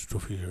incorporated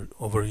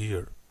over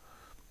here.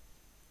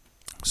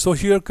 So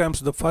here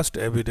comes the first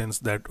evidence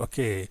that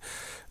okay,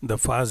 the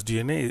phage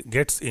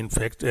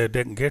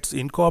DNA gets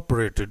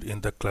incorporated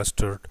in the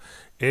clustered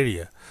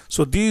area.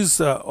 So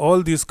these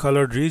all these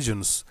colored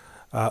regions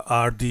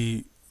are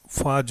the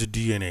phage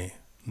DNA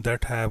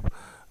that have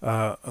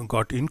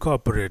got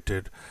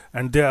incorporated,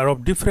 and they are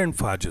of different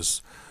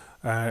phages.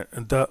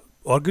 The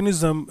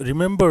organism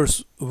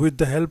remembers with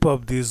the help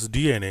of this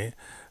DNA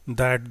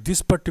that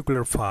this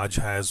particular phage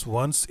has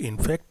once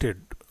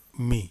infected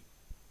me.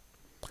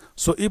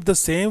 So if the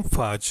same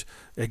phage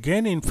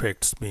again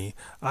infects me,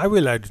 I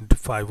will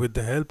identify with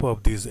the help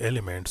of these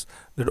elements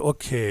that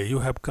okay, you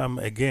have come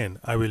again,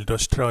 I will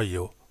destroy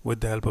you with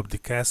the help of the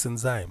Cas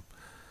enzyme.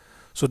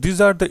 So these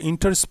are the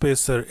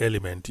interspacer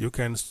element. You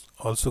can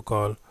also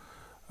call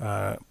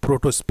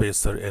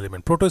protospacer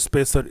element.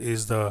 Protospacer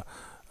is the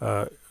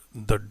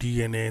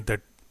DNA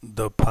that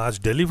the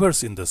phage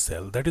delivers in the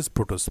cell, that is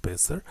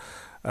protospacer,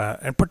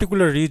 and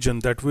particular region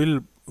that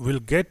will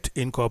get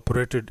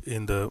incorporated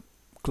in the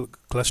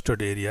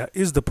clustered area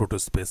is the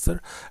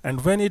protospacer,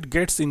 and when it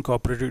gets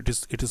incorporated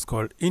it is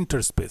called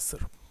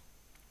interspacer.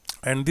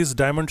 And these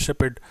diamond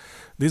shaped,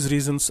 these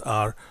regions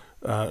are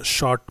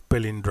short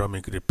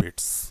palindromic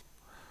repeats.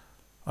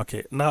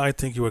 Okay, now I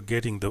think you are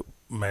getting the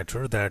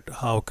matter that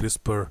how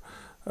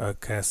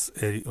CRISPR-Cas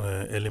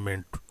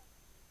element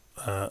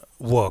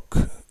work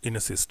in a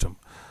system.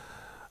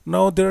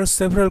 Now there are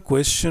several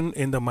questions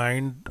in the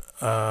mind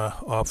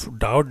of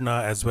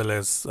Doudna as well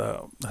as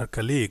her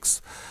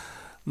colleagues,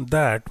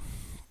 that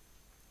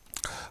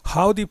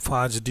how the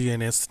phage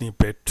DNA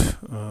snippet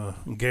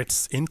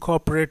gets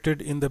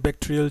incorporated in the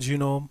bacterial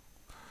genome,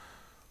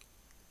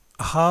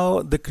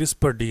 how the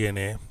CRISPR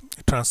DNA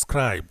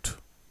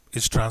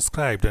is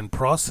transcribed and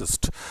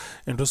processed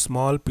into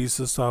small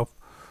pieces of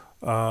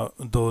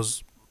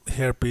those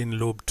hairpin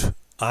looped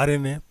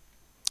RNA,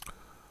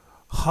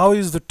 how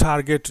is the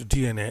target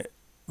DNA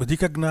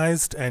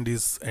recognized and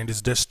is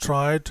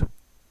destroyed,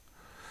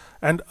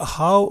 and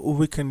how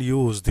we can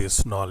use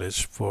this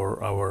knowledge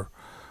for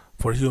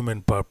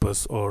human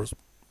purpose or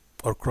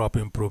crop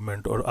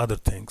improvement or other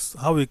things,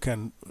 how we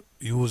can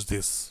use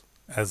this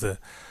as a,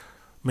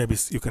 maybe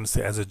you can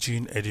say, as a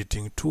gene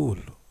editing tool.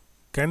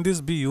 Can this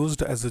be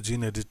used as a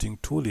gene editing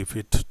tool if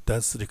it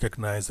does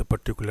recognize a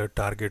particular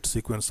target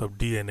sequence of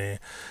DNA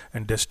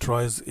and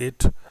destroys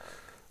it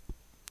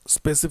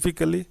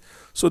specifically?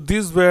 So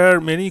these were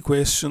many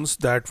questions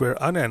that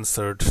were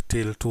unanswered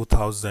till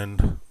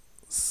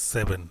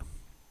 2007,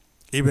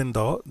 even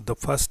though the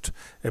first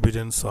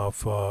evidence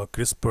of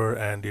CRISPR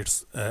and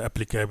its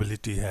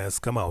applicability has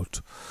come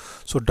out.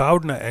 So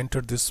Doudna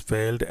entered this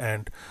field,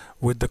 and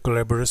with the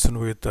collaboration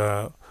with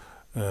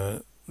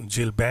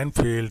Jill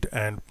Banfield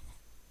and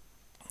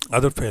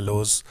other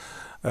fellows,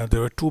 there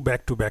were two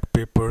back-to-back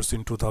papers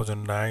in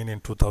 2009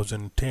 and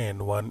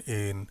 2010, one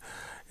in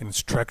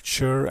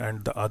structure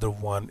and the other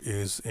one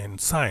is in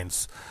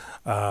science.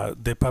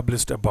 They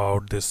published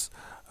about this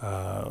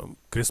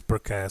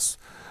CRISPR-Cas.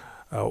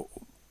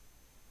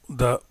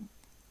 The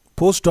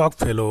postdoc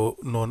fellow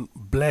known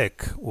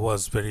Black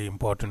was very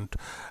important,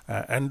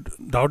 and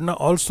Doudna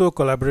also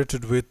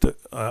collaborated with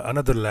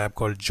another lab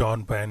called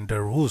John van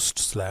der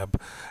Woest's lab,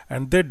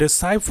 and they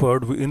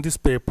deciphered in this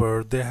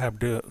paper. They have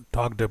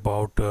talked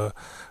about the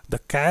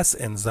Cas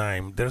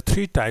enzyme. There are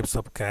three types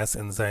of Cas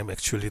enzyme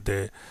actually.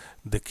 They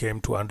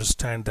came to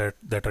understand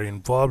that are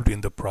involved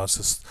in the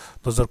process.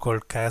 Those are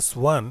called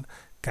Cas1,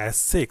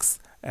 Cas6,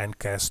 and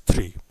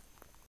Cas3.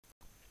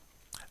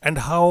 And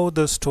how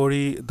the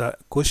story, the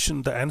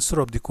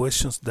answer of the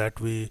questions that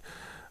we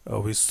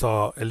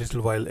saw a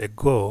little while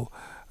ago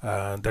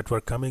that were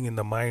coming in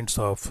the minds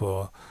of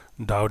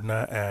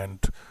Doudna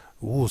and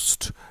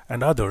Woest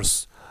and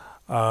others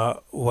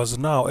was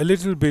now a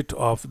little bit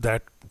of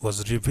that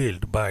was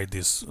revealed by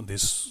this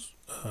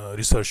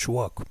research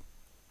work.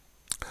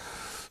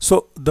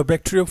 So the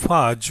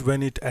bacteriophage,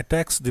 when it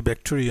attacks the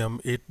bacterium,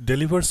 it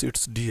delivers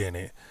its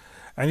DNA.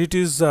 And it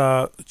is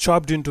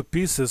chopped into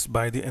pieces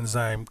by the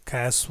enzyme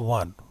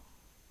Cas1.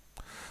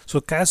 So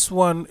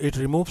Cas1, it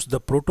removes the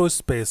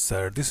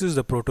protospacer. This is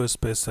the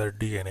protospacer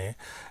DNA,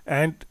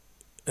 and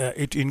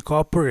it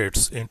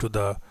incorporates into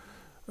the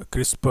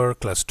CRISPR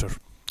cluster,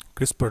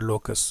 CRISPR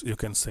locus, you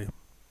can say.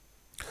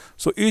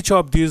 So each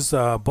of these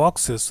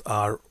boxes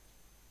are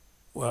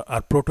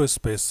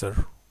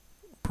protospacer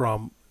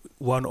from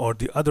one or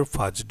the other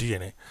phage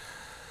DNA.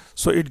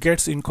 So it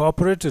gets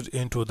incorporated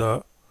into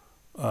the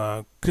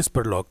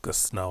CRISPR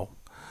locus. Now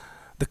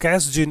the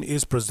Cas gene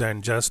is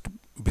present just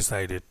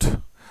beside it.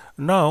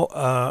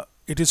 Now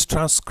it is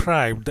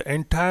transcribed. The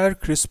entire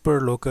CRISPR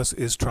locus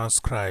is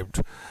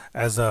transcribed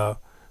as a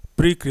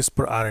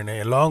pre-CRISPR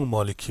RNA, a long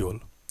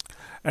molecule,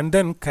 and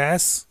then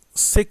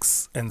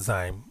Cas6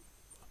 enzyme,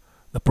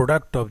 the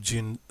product of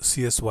gene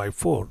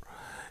CSY4,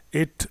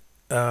 it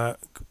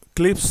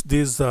clips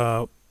these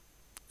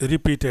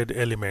repeated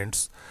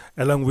elements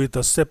along with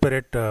a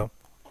separate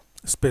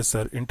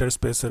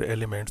interspacer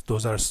elements.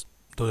 Those are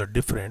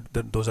different,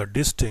 those are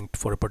distinct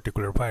for a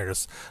particular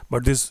virus,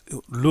 but these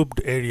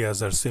looped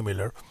areas are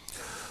similar.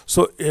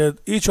 So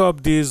each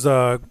of these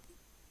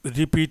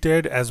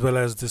repeated as well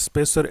as the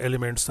spacer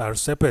elements are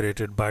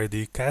separated by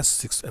the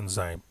Cas6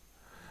 enzyme,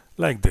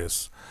 like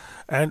this.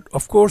 And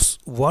of course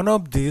one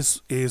of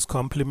these is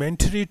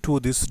complementary to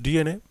this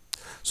DNA.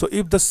 So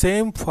if the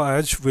same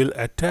phage will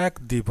attack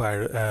the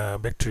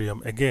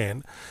bacterium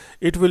again,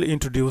 it will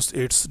introduce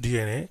its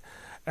DNA,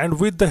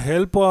 and with the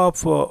help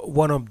of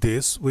one of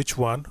these, which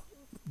one?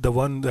 The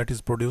one that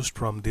is produced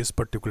from this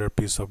particular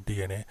piece of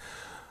DNA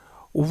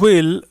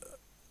will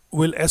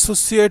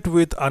associate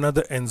with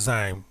another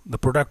enzyme, the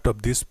product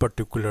of this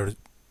particular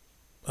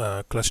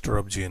cluster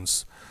of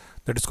genes,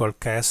 that is called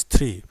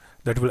Cas3,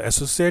 that will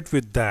associate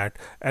with that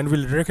and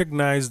will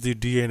recognize the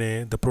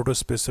DNA, the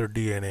protospacer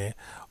DNA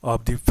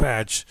of the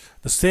phage,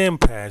 the same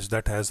phage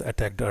that has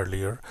attacked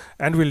earlier,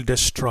 and will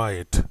destroy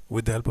it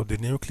with the help of the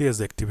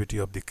nuclease activity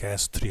of the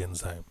Cas3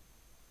 enzyme.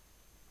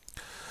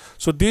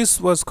 So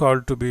this was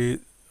called to be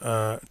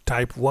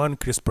type 1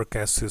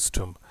 CRISPR-Cas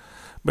system.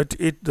 But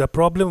the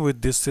problem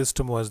with this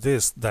system was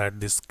that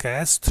this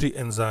Cas3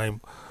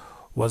 enzyme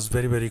was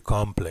very, very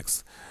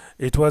complex.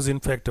 It was in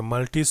fact a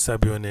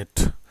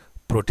multi-subunit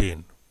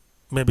protein.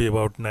 Maybe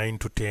about 9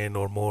 to 10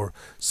 or more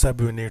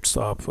subunits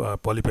of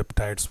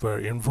polypeptides were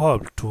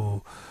involved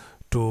to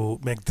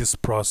make this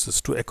process,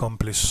 to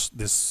accomplish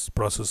this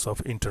process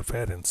of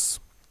interference.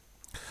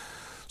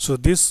 So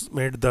this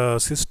made the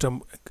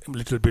system a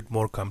little bit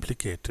more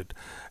complicated.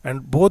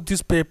 And both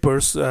these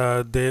papers,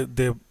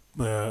 Doudna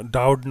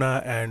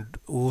and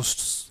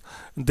Woest,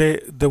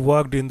 they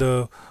worked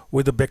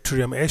with the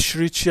bacterium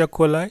Escherichia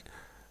coli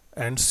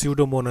and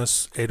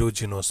Pseudomonas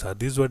aeruginosa.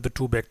 These were the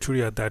two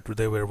bacteria that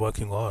they were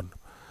working on.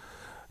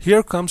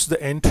 Here comes the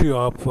entry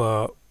of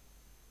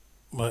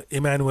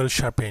Emmanuelle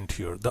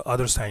Charpentier, the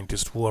other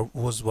scientist who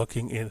was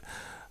working in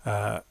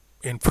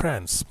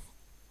France.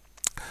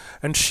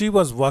 And she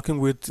was working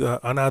with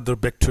another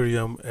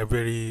bacterium, a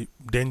very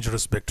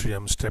dangerous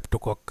bacterium,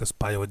 Streptococcus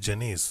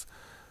pyogenes.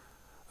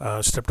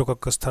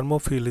 Streptococcus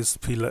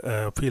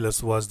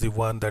thermophilus was the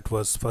one that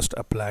was first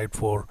applied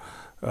for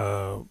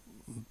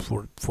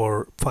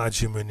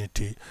phage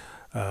immunity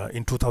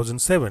in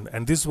 2007,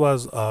 and this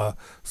was a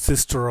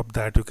sister of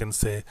that, you can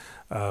say,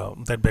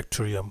 that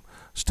bacterium,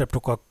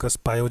 Streptococcus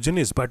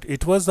pyogenes. But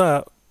it was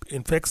a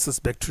infectious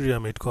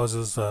bacterium. It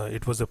was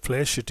a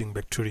flesh-eating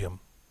bacterium.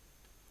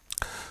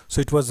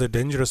 So it was a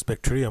dangerous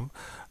bacterium,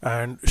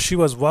 and she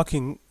was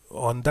working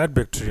on that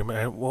bacterium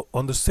and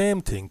on the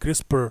same thing,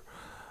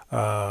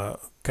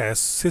 CRISPR-Cas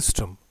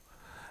system,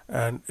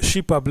 and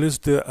she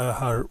published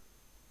her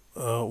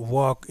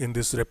work in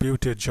this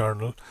reputed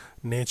journal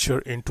Nature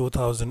in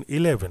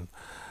 2011.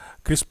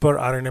 CRISPR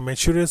RNA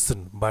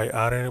maturation by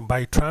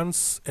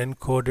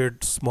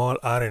trans-encoded small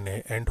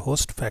RNA and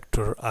host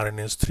factor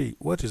RNase 3.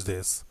 What is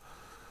this?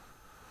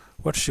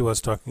 What she was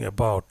talking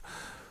about?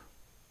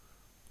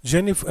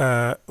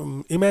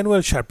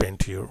 Emmanuelle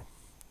Charpentier,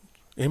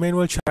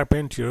 Emmanuel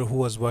Charpentier, who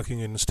was working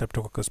in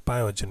Streptococcus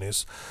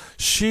pyogenes,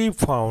 she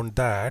found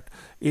that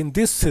in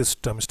this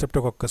system,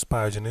 Streptococcus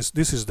pyogenes,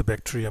 this is the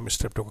bacterium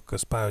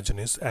Streptococcus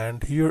pyogenes,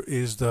 and here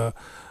is the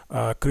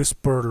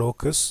CRISPR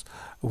locus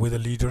with a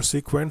leader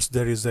sequence.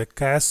 There is a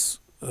Cas,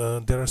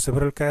 there are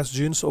several Cas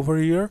genes over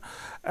here,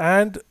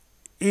 and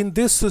in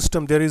this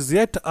system there is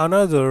yet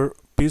another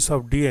piece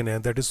of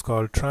DNA that is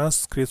called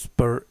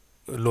trans-CRISPR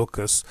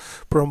locus,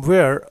 from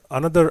where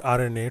another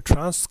RNA,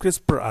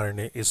 trans-CRISPR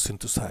RNA, is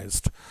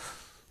synthesized.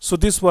 So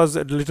this was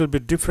a little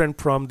bit different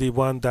from the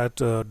one that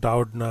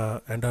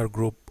Doudna and her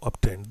group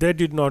obtained. They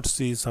did not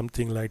see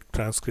something like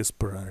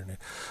trans-CRISPR RNA,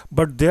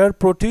 but their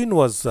protein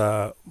was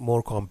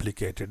more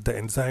complicated. The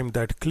enzyme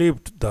that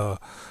cleaved the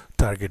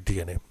target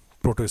DNA,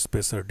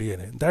 protospacer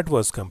DNA, that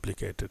was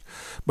complicated.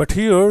 But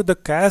here the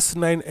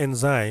Cas9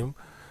 enzyme,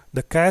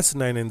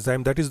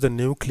 that is the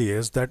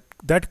nuclease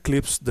that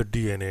clips the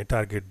DNA,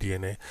 target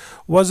DNA,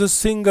 was a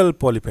single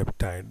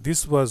polypeptide.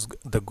 This was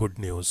the good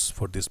news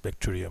for this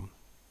bacterium.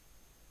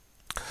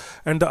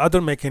 And the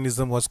other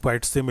mechanism was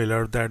quite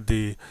similar, that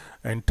the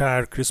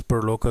entire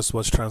CRISPR locus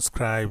was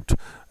transcribed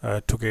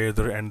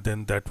together, and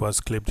then that was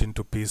clipped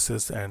into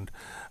pieces, and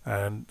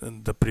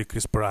the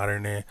pre-CRISPR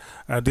RNA,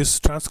 this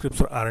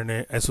trans-CRISPR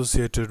RNA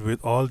associated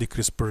with all the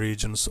CRISPR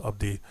regions of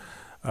the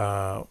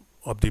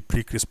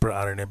pre-CRISPR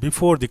RNA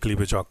before the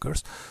cleavage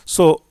occurs.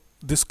 So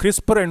this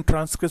CRISPR and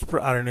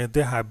trans-CRISPR RNA,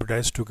 they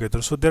hybridize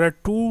together. So there are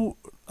two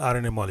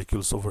RNA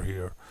molecules over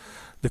here,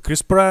 the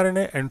CRISPR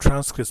RNA and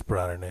trans-CRISPR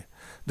RNA.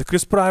 The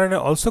CRISPR RNA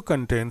also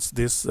contains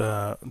this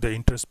the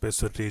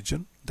interspacer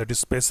region that is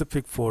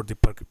specific for the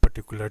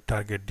particular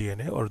target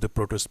DNA, or the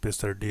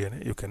protospacer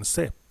DNA, you can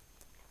say.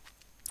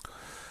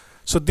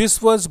 So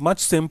this was much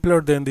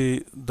simpler than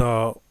the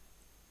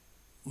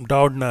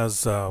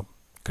Doudna's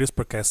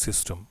CRISPR-Cas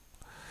system.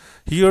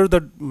 Here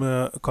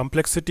the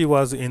complexity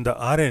was in the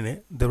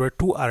RNA. There were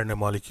two RNA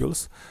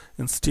molecules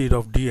instead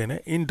of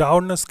DNA. In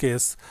Doudna's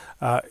case,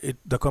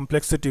 the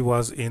complexity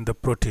was in the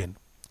protein,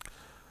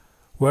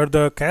 where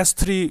the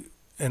Cas3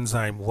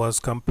 enzyme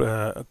was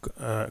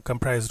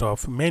comprised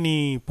of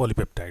many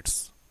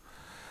polypeptides,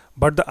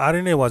 but the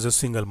RNA was a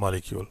single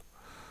molecule.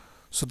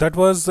 So that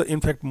was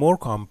in fact more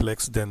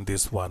complex than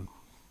this one.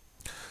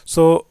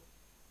 So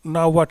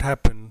now what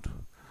happened?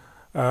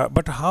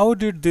 But how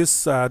did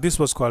this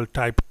was called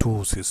type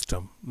 2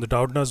 system. The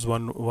Doudna's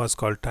one was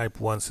called type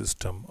 1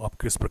 system of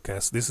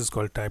CRISPR-Cas. This is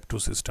called type 2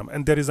 system,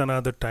 and there is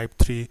another type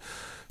 3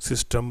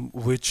 system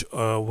which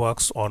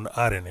works on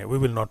RNA. We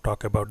will not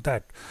talk about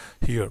that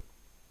here.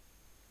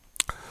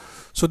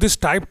 So this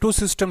type 2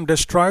 system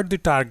destroyed the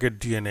target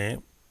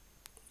DNA.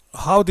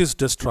 How this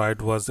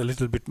destroyed was a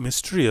little bit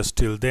mysterious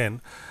till then.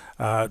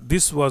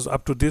 This was,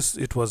 up to this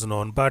it was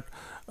known, but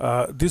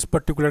this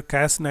particular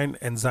Cas9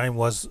 enzyme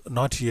was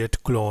not yet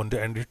cloned,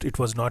 and it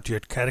was not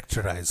yet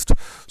characterized.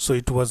 So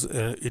it was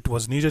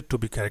needed to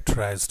be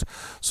characterized.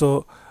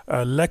 So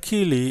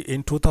luckily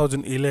in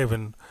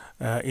 2011,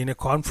 in a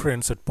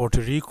conference at Puerto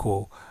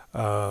Rico,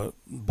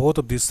 both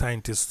of these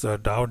scientists,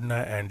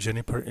 Doudna and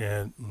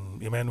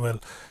Emmanuel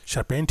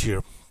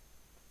Charpentier,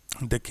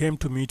 they came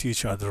to meet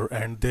each other,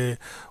 and they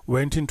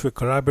went into a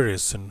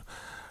collaboration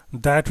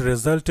that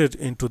resulted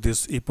into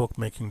this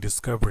epoch-making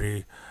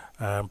discovery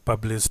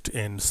published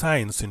in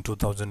Science in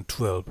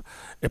 2012,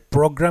 a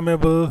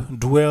programmable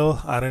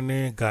dual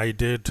RNA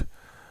guided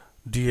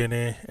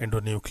DNA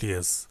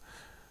endonuclease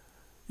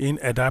in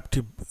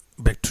adaptive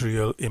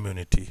bacterial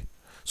immunity.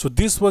 So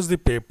this was the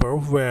paper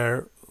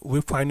where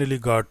they finally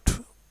got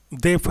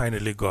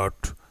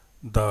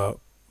the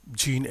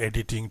gene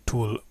editing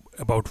tool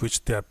about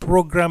which they are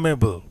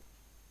programmable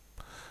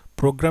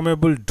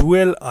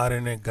dual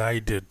RNA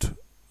guided.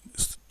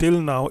 Till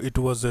now it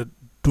was a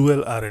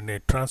dual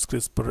RNA,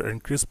 trans-CRISPR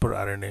and CRISPR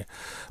RNA,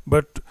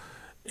 but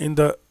in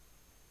the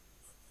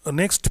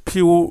next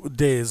few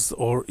days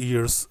or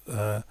years,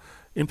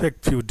 in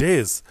fact few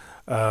days,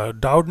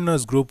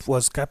 Doudna's group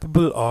was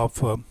capable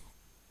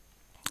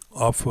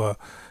of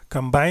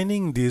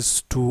combining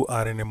these two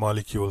RNA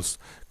molecules,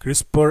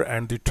 CRISPR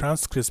and the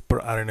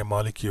trans-CRISPR RNA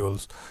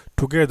molecules,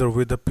 together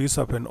with a piece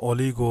of an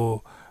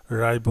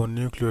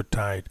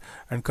oligo-ribonucleotide,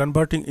 and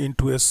converting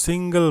into a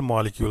single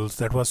molecule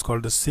that was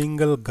called a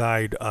single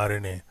guide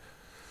RNA.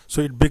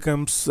 So it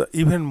becomes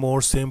even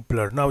more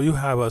simpler. Now you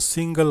have a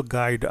single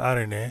guide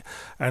RNA,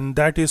 and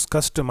that is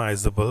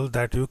customizable,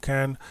 that you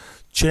can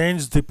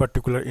change the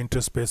particular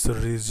interspacer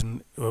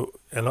region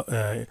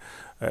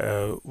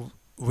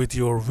with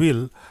your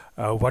will,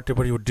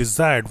 whatever you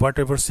desired,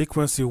 whatever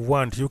sequence you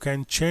want. You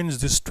can change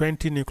this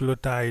 20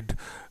 nucleotide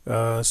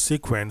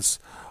sequence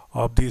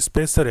of the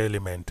spacer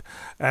element,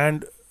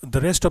 and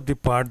the rest of the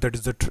part, that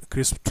is the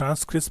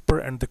trans-CRISPR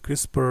and the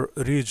CRISPR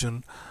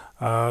region,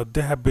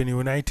 they have been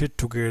united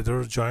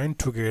together, joined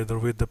together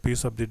with the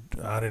piece of the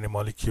RNA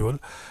molecule,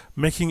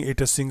 making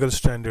it a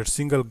single-stranded,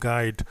 single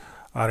guide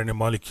RNA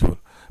molecule,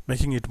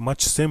 making it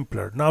much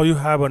simpler. Now you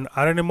have an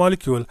RNA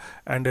molecule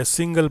and a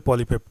single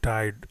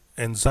polypeptide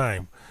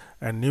enzyme,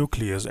 and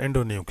nucleus,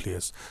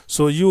 endonucleus.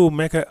 So you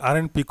make a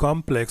RNP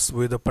complex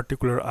with a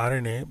particular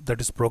RNA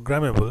that is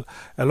programmable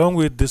along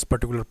with this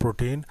particular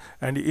protein,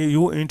 and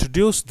you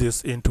introduce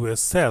this into a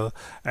cell,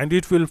 and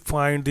it will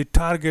find the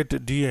target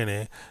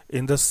DNA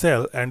in the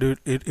cell, and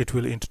it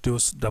will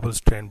introduce double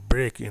strand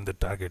break in the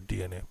target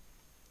DNA.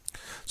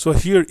 So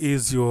here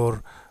is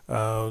your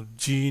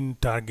gene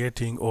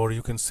targeting, or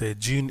you can say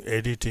gene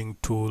editing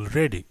tool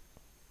ready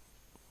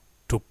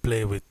to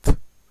play with.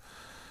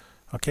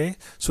 Okay,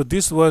 so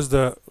this was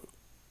the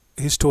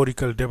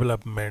historical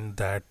development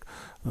that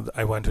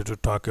I wanted to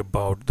talk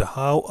about, the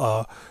how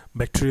a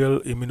bacterial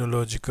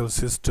immunological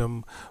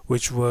system,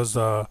 which was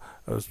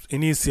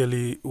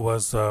initially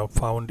was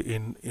found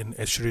in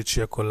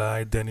Escherichia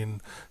coli, then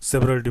in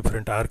several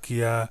different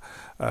archaea,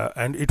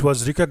 and it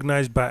was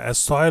recognized by a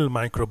soil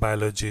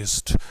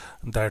microbiologist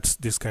that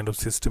this kind of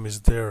system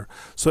is there.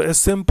 So a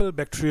simple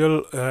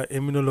bacterial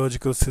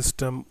immunological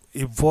system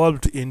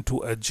evolved into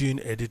a gene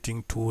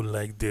editing tool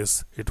like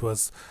this. It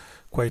was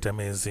quite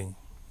amazing.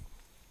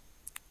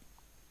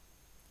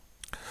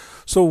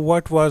 So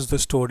what was the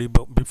story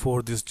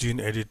before this gene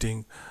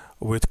editing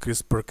with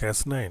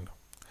CRISPR-Cas9?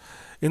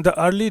 In the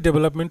early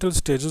developmental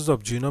stages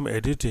of genome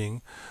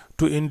editing,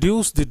 to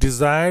induce the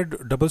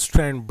desired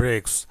double-strand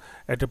breaks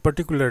at a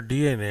particular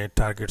DNA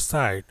target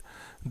site,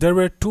 there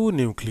were two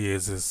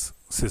nucleases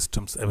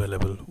systems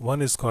available.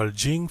 One is called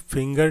zinc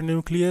finger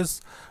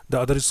nuclease, the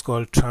other is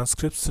called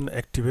transcription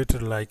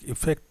activator-like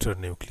effector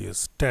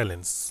nuclease,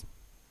 TALENs.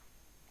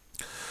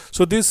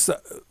 So this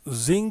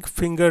zinc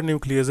finger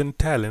nuclease and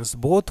TALENs,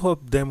 both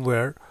of them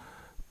were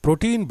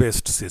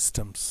protein-based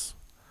systems.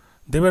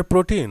 They were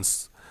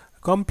proteins,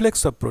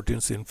 complex of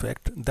proteins in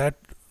fact, that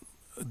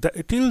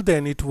till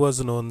then it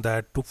was known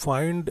that to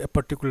find a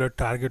particular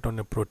target on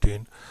a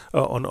protein,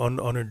 on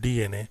a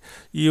DNA,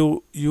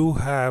 you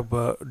have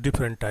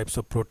different types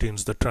of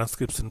proteins, the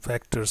transcription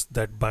factors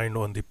that bind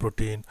on the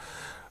protein,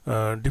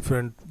 when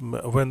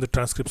the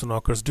transcription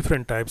occurs,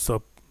 different types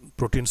of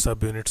protein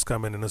subunits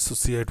come in and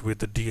associate with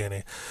the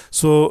DNA.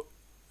 So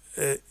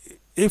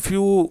if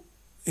you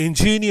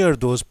engineer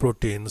those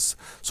proteins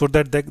so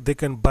that they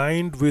can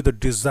bind with the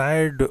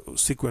desired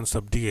sequence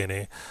of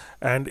DNA,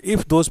 and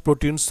if those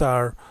proteins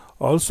are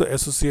also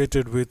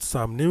associated with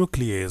some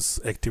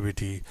nuclease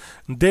activity,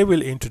 they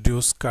will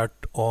introduce cut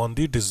on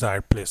the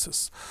desired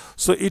places.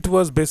 So it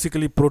was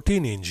basically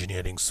protein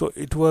engineering. So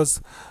it was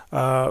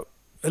a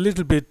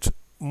little bit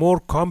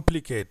more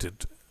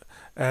complicated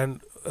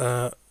and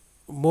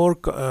more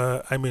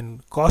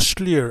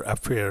costlier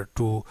affair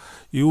to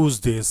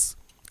use this,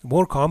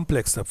 more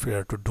complex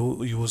affair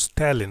to use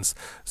TALENs.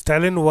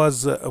 TALEN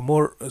was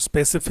more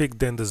specific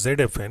than the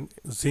ZFN.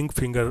 Zinc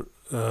finger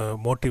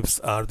motifs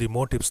are the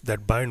motifs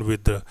that bind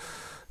with the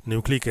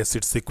nucleic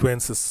acid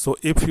sequences. So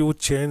if you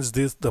change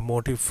the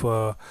motif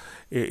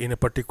in a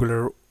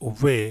particular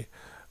way,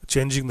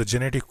 changing the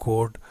genetic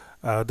code,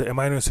 the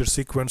amino acid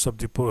sequence of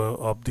the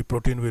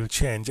protein will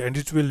change, and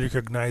it will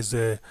recognize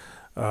a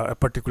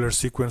particular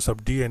sequence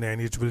of DNA,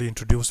 and it will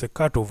introduce a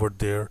cut over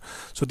there.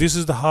 So this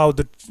is how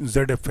the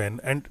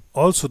ZFN and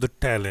also the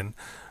TALEN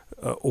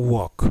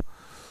work.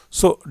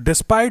 So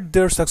despite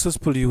their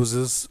successful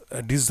uses,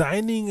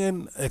 designing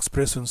an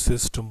expression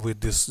system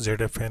with this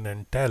ZFN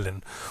and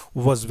TALEN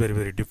was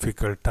very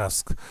difficult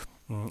task.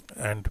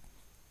 And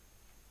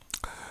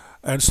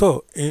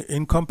so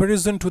in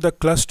comparison to the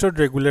clustered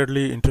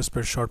regularly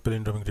interspersed short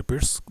palindromic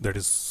repeats, that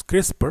is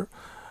CRISPR,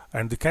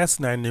 and the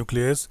Cas9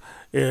 nuclease,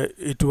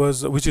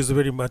 which is a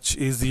very much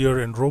easier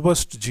and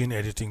robust gene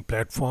editing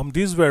platform.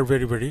 These were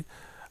very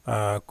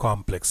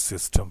complex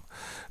system.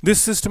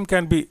 This system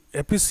can be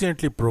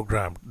efficiently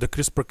programmed, the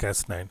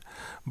CRISPR-Cas9,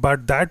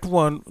 but that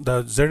one,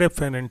 the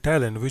ZFN and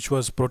TALEN, which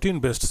was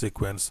protein-based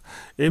sequence,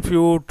 if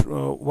you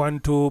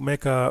want to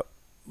make a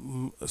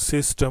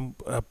system,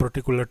 a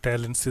particular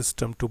TALEN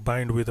system to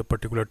bind with a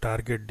particular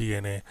target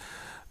DNA,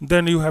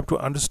 then you have to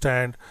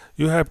understand,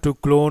 you have to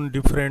clone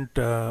different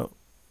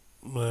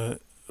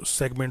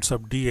segments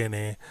of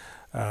DNA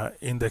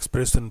in the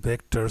expression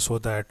vector, so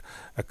that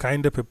a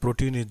kind of a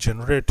protein is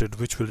generated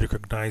which will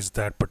recognize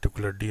that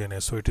particular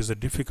DNA. So it is a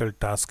difficult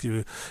task.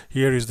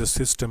 Here is the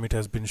system. It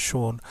has been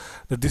shown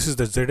that this is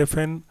the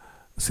ZFN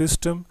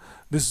system.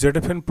 This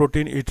ZFN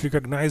protein, it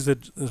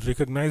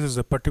recognizes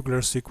a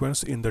particular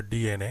sequence in the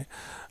DNA,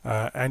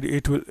 and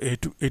it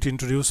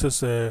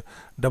introduces a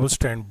double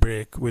strand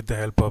break with the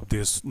help of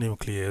this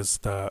nuclease,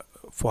 the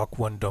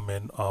FOC1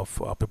 domain of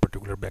a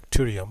particular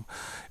bacterium.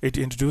 It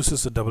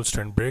introduces a double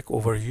strand break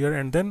over here,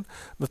 and then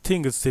the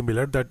thing is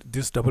similar, that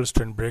this double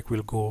strand break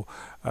will go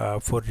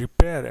for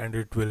repair, and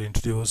it will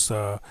introduce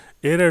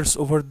errors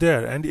over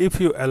there. And if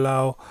you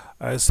allow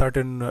a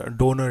certain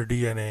donor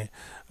DNA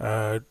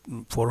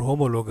for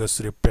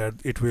homologous repair,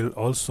 it will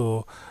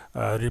also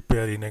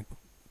repair in a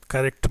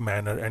correct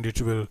manner, and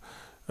it will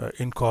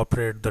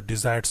incorporate the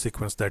desired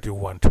sequence that you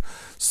want.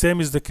 Same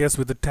is the case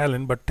with the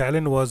TALEN, but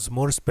TALEN was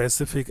more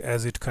specific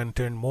as it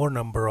contained more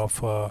number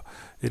of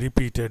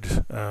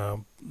repeated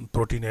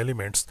protein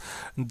elements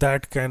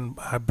that can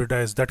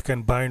hybridize, that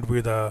can bind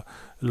with a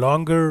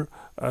longer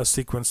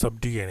sequence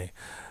of DNA.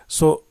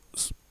 So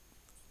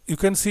you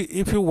can see,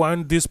 if you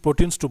want these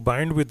proteins to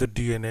bind with the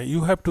DNA,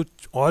 you have to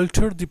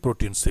alter the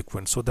protein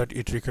sequence so that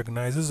it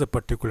recognizes a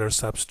particular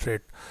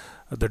substrate,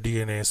 the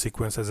DNA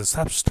sequence as a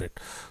substrate.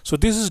 So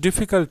this is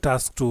difficult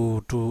task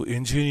to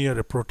engineer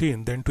a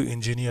protein than to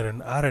engineer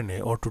an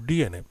RNA or to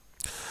DNA.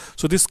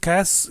 So this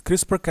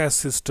CRISPR-Cas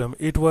system,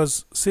 it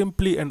was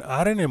simply an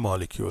RNA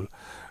molecule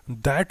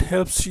that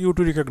helps you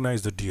to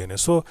recognize the DNA.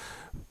 So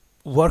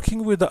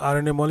working with the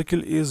RNA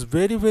molecule is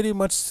very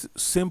much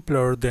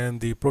simpler than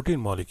the protein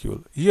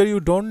molecule. Here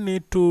you don't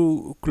need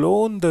to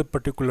clone the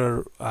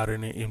particular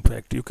RNA. In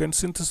fact, you can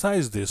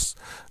synthesize this.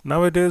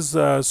 Nowadays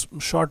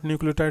short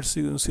nucleotide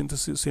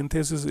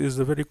synthesis is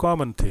a very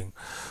common thing.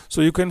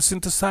 So you can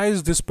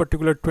synthesize this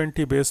particular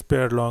 20 base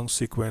pair long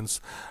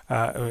sequence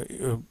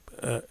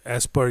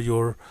as per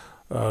your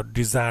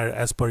desire,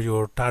 as per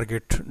your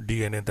target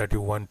DNA that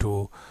you want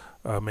to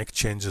make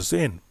changes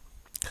in.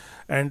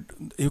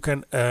 And you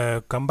can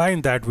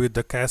combine that with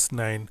the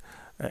Cas9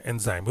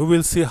 enzyme. We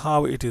will see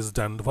how it is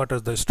done, what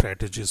are the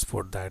strategies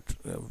for that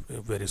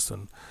very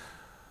soon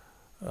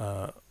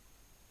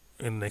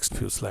in next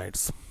few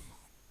slides.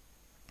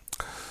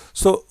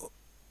 So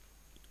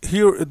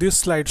here this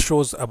slide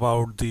shows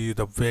about the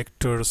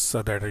vectors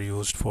that are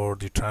used for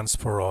the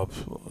transfer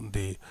of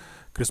the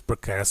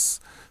CRISPR-Cas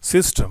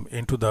system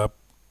into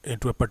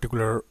a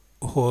particular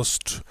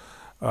host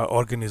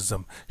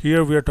organism.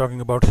 Here we are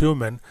talking about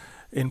human.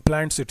 In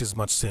plants it is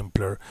much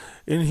simpler.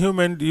 In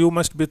human, you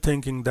must be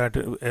thinking that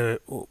a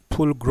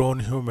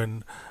full-grown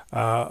human,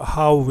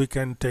 how we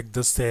can take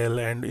the cell,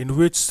 and in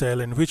which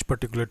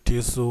particular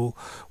tissue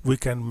we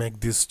can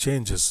make these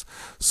changes.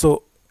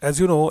 So as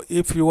you know,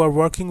 if you are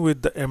working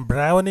with the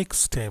embryonic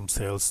stem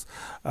cells,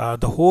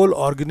 the whole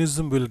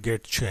organism will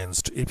get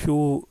changed. If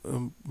you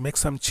make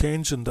some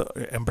change in the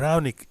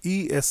embryonic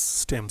ES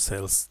stem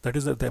cells, that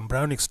is at the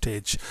embryonic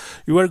stage,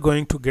 you are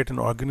going to get an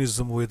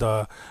organism with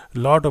a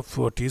lot of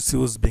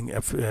tissues being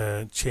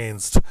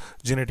changed,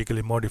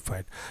 genetically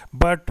modified.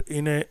 But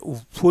in a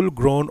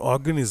full-grown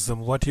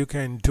organism, what you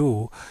can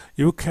do,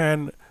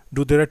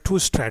 there are two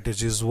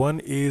strategies. One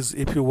is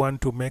if you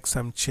want to make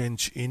some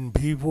change in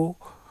vivo.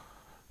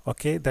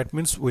 Okay, that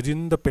means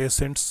within the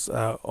patient's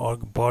or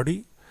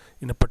body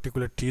in a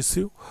particular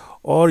tissue,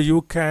 or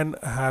you can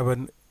have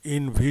an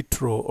in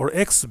vitro or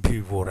ex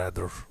vivo,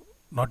 rather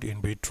not in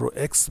vitro,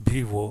 ex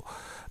vivo,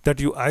 that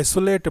you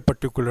isolate a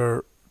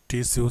particular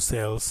tissue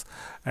cells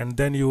and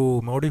then you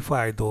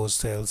modify those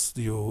cells,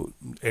 you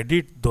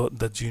edit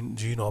the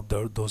gene of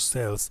those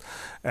cells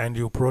and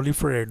you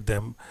proliferate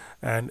them,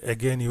 and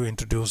again you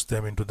introduce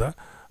them into the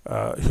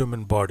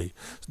human body.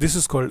 This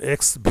is called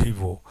ex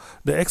vivo.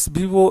 The ex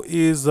vivo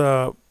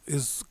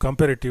is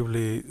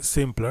comparatively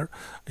simpler.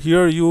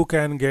 Here you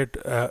can get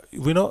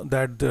we know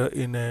that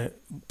in a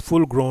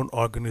full-grown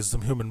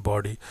organism, human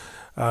body,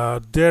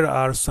 there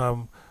are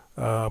some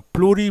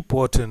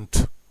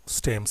pluripotent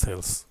stem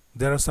cells.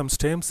 There are some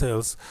stem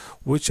cells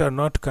which are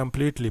not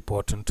completely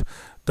potent.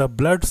 The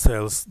blood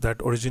cells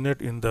that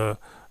originate in the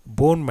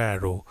bone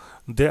marrow,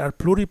 they are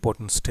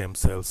pluripotent stem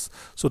cells.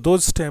 So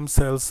those stem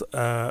cells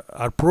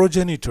are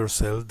progenitor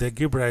cells. They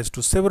give rise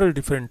to several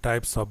different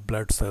types of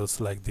blood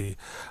cells, like the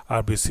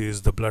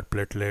RBCs, the blood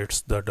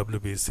platelets, the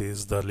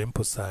WBCs, the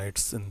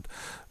lymphocytes, and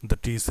the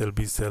T cell,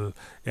 B cell,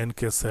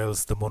 NK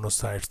cells, the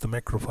monocytes, the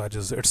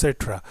macrophages,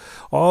 etc.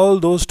 All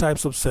those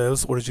types of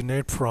cells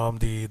originate from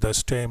the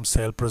stem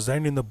cell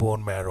present in the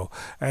bone marrow,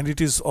 and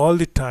it is all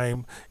the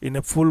time in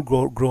a full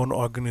grown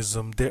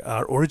organism. They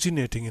are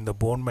originating in the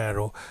bone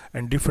marrow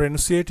and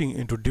differentiating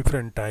into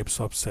different types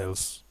of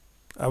cells.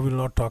 I will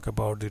not talk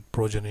about the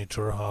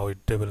progenitor, how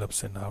it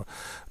develops, and how,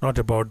 not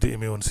about the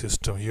immune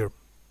system here.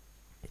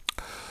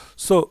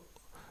 So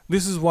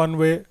this is one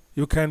way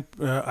you can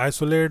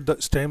isolate the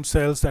stem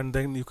cells, and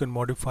then you can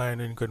modify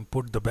and you can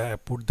put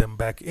them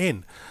back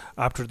in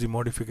after the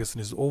modification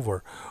is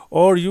over.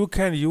 Or you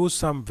can use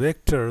some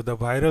vector, the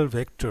viral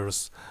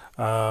vectors,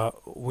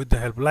 with the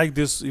help like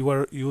this. You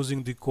are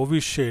using the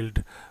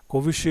Covishield.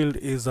 Covishield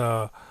is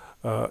a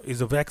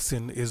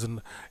vaccine, is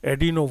an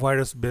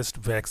adenovirus based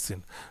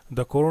vaccine.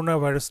 The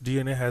coronavirus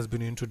DNA has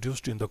been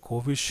introduced in the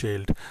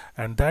Covishield,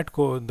 and that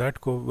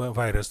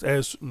virus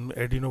as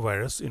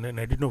adenovirus, in an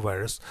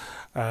adenovirus,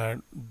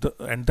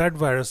 and that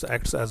virus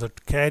acts as a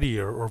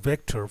carrier or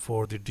vector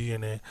for the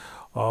DNA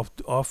of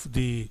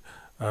the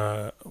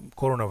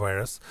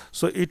coronavirus.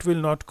 So it will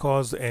not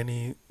cause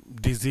any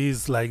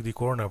disease like the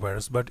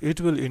coronavirus, but it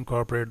will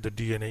incorporate the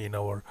DNA in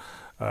our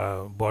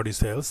body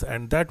cells,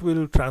 and that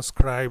will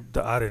transcribe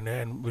the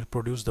RNA and will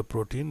produce the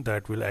protein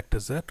that will act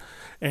as an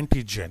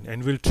antigen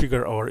and will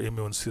trigger our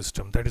immune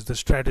system. That is the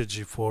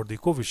strategy for the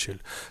Covishield.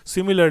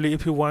 Similarly,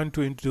 if you want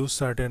to introduce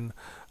certain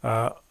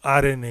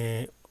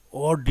RNA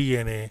or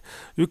DNA,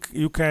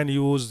 you can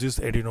use this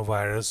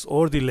adenovirus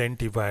or the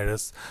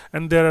lentivirus,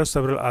 and there are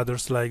several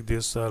others like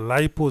this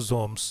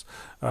liposomes,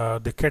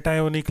 the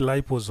cationic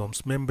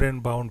liposomes,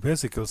 membrane-bound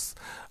vesicles,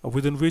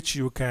 within which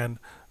you can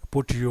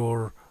put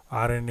your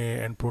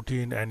RNA and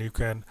protein, and you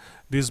can,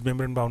 these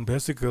membrane-bound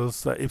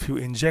vesicles, if you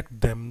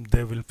inject them,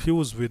 they will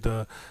fuse with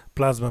the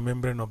plasma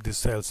membrane of the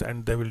cells,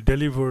 and they will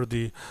deliver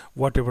the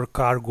whatever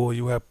cargo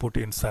you have put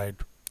inside.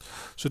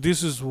 So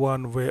this is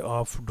one way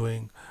of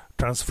doing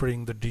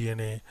transferring the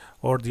DNA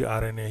or the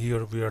RNA.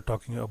 Here we are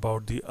talking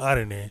about the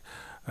RNA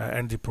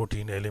and the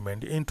protein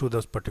element into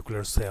this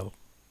particular cell.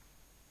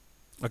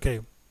 Okay,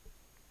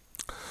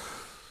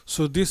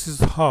 so this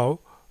is how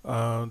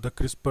the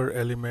CRISPR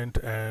element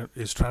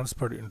is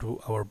transferred into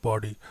our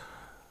body.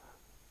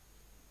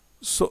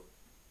 So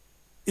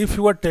if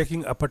you are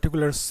taking a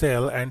particular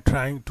cell and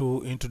trying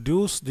to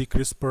introduce the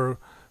CRISPR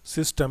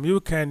system, you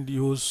can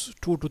use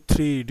 2 to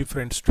 3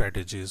 different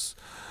strategies.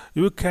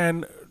 You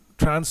can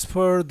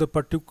transfer the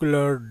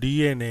particular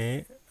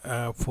DNA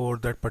for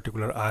that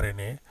particular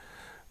RNA.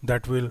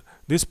 That will,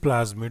 this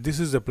plasmid, this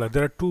is the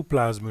there are 2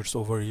 plasmids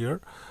over here.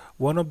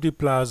 One of the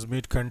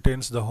plasmid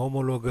contains the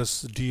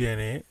homologous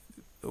DNA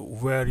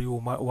where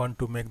you might want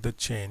to make the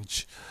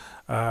change.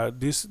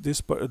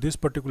 This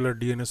particular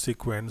DNA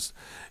sequence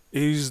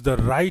is the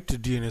right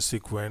DNA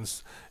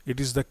sequence. It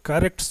is the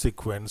correct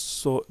sequence.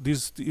 So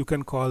this, you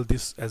can call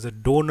this as a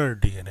donor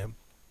DNA.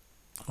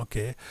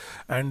 Okay,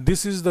 and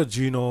this is the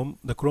genome,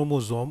 the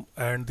chromosome,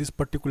 and this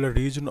particular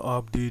region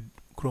of the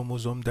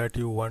chromosome that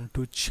you want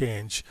to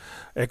change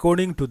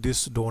according to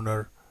this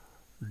donor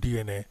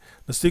DNA.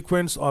 The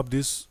sequence of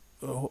this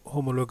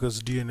homologous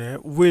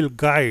DNA will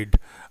guide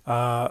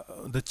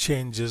the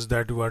changes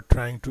that you are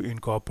trying to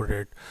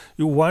incorporate.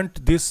 You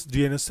want this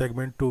DNA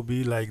segment to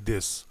be like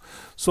this,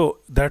 so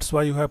that's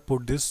why you have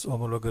put this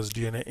homologous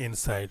DNA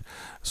inside,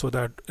 so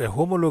that a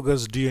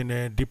homologous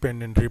DNA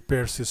dependent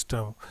repair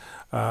system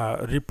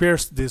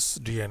repairs this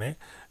DNA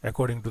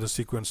according to the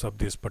sequence of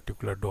this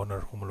particular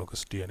donor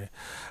homologous DNA.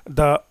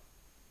 The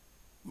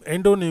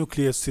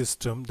endonuclease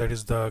system, that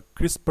is the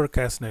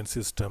CRISPR-Cas9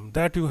 system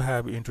that you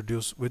have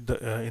introduced with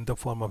the in the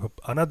form of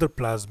another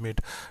plasmid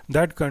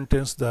that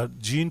contains the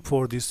gene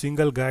for the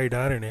single guide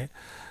RNA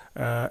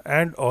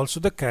and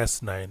also the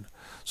Cas9.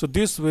 So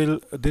this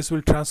will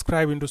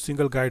transcribe into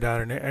single guide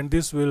RNA, and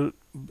this will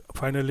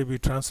finally be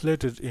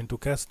translated into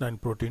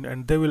Cas9 protein,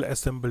 and they will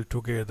assemble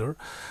together,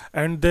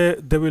 and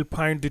they will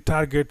find the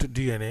target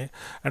DNA,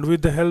 and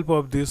with the help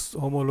of this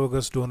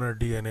homologous donor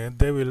DNA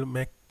they will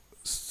make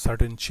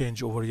certain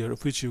change over here,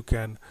 which you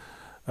can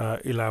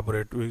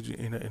elaborate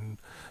in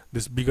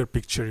this bigger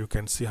picture. You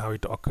can see how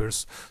it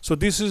occurs. So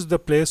this is the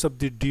place of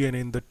the DNA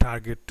in the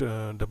target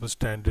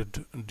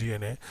double-stranded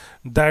DNA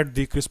that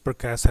the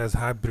CRISPR-Cas has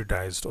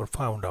hybridized or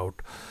found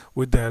out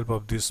with the help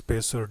of this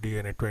spacer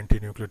DNA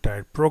 20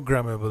 nucleotide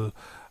programmable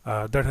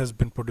that has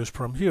been produced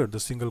from here, the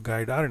single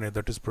guide RNA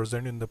that is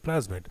present in the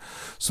plasmid.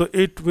 So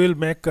it will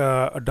make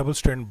a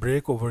double-strand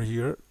break over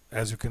here,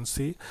 as you can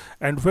see,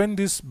 and when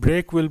this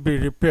break will be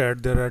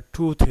repaired, there are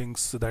 2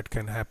 things that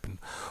can happen.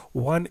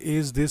 One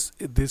is this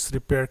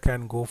repair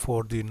can go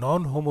for the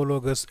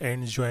non-homologous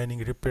end joining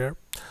repair,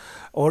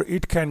 or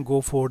it can go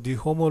for the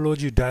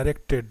homology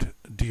directed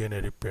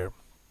DNA repair.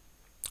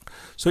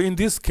 So in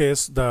this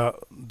case, the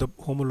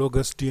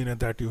homologous DNA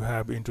that you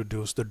have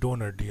introduced, the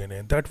donor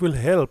DNA, that will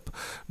help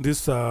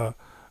this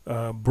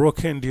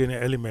broken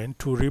DNA element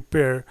to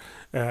repair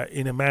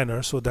in a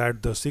manner so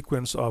that the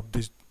sequence of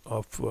this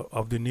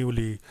of the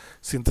newly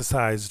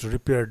synthesized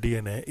repair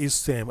DNA is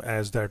same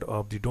as that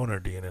of the donor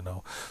DNA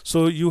now.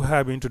 So you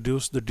have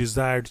introduced the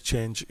desired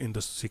change in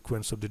the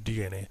sequence of the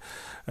DNA.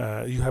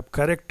 You have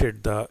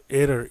corrected the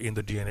error in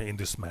the DNA in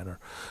this manner.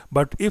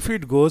 But if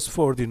it goes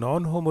for the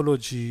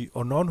non-homology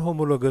or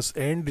non-homologous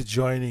end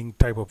joining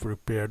type of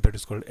repair, that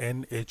is called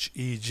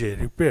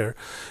NHEJ repair,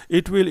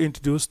 it will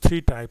introduce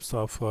 3 types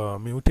of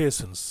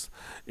mutations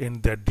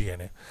in that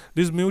DNA.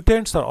 These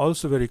mutants are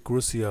also very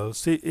crucial.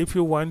 See, if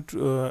you want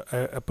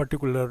a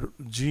particular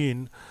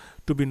gene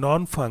to be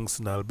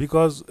non-functional,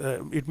 because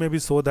it may be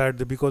so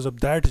that because of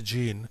that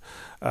gene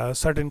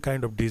certain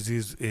kind of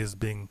disease is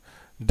being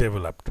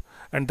developed,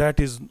 and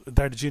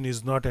that gene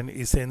is not an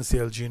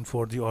essential gene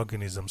for the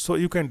organism, so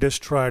you can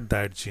destroy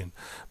that gene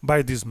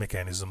by this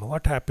mechanism.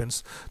 What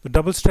happens? The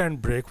double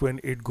strand break, when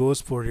it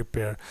goes for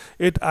repair,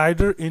 it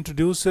either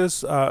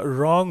introduces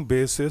wrong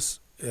bases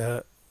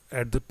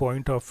at the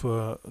point of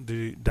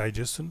the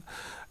digestion,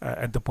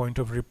 at the point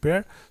of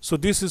repair. So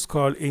this is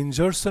called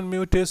insertion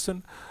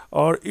mutation,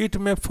 or it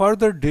may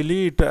further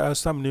delete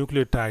some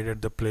nucleotide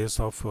at the place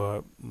of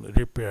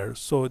repair.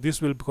 So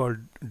this will be called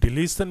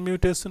deletion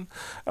mutation,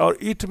 or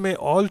it may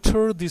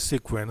alter the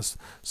sequence.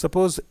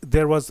 Suppose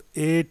there was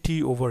AT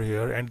over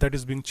here and that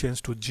is being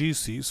changed to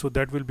GC, so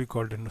that will be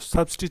called a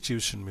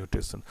substitution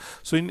mutation.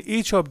 So in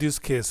each of these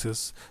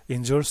cases,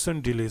 insertion,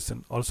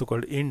 deletion, also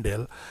called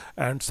indel,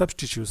 and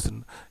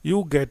substitution,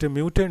 you get a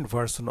mutant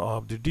version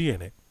of the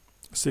DNA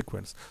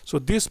sequence. So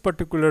this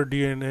particular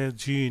DNA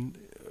gene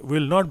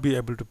will not be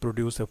able to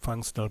produce a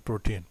functional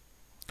protein.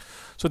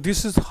 So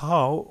this is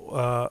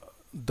how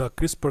the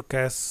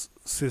CRISPR-Cas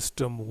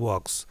system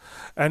works,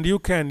 and you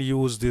can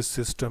use this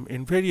system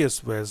in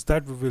various ways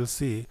that we will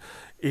see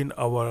in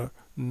our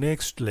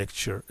next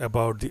lecture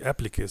about the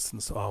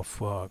applications of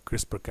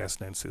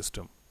CRISPR-Cas9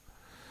 system.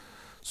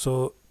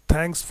 So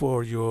thanks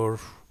for your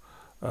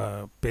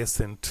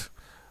patient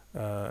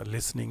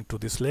listening to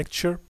this lecture.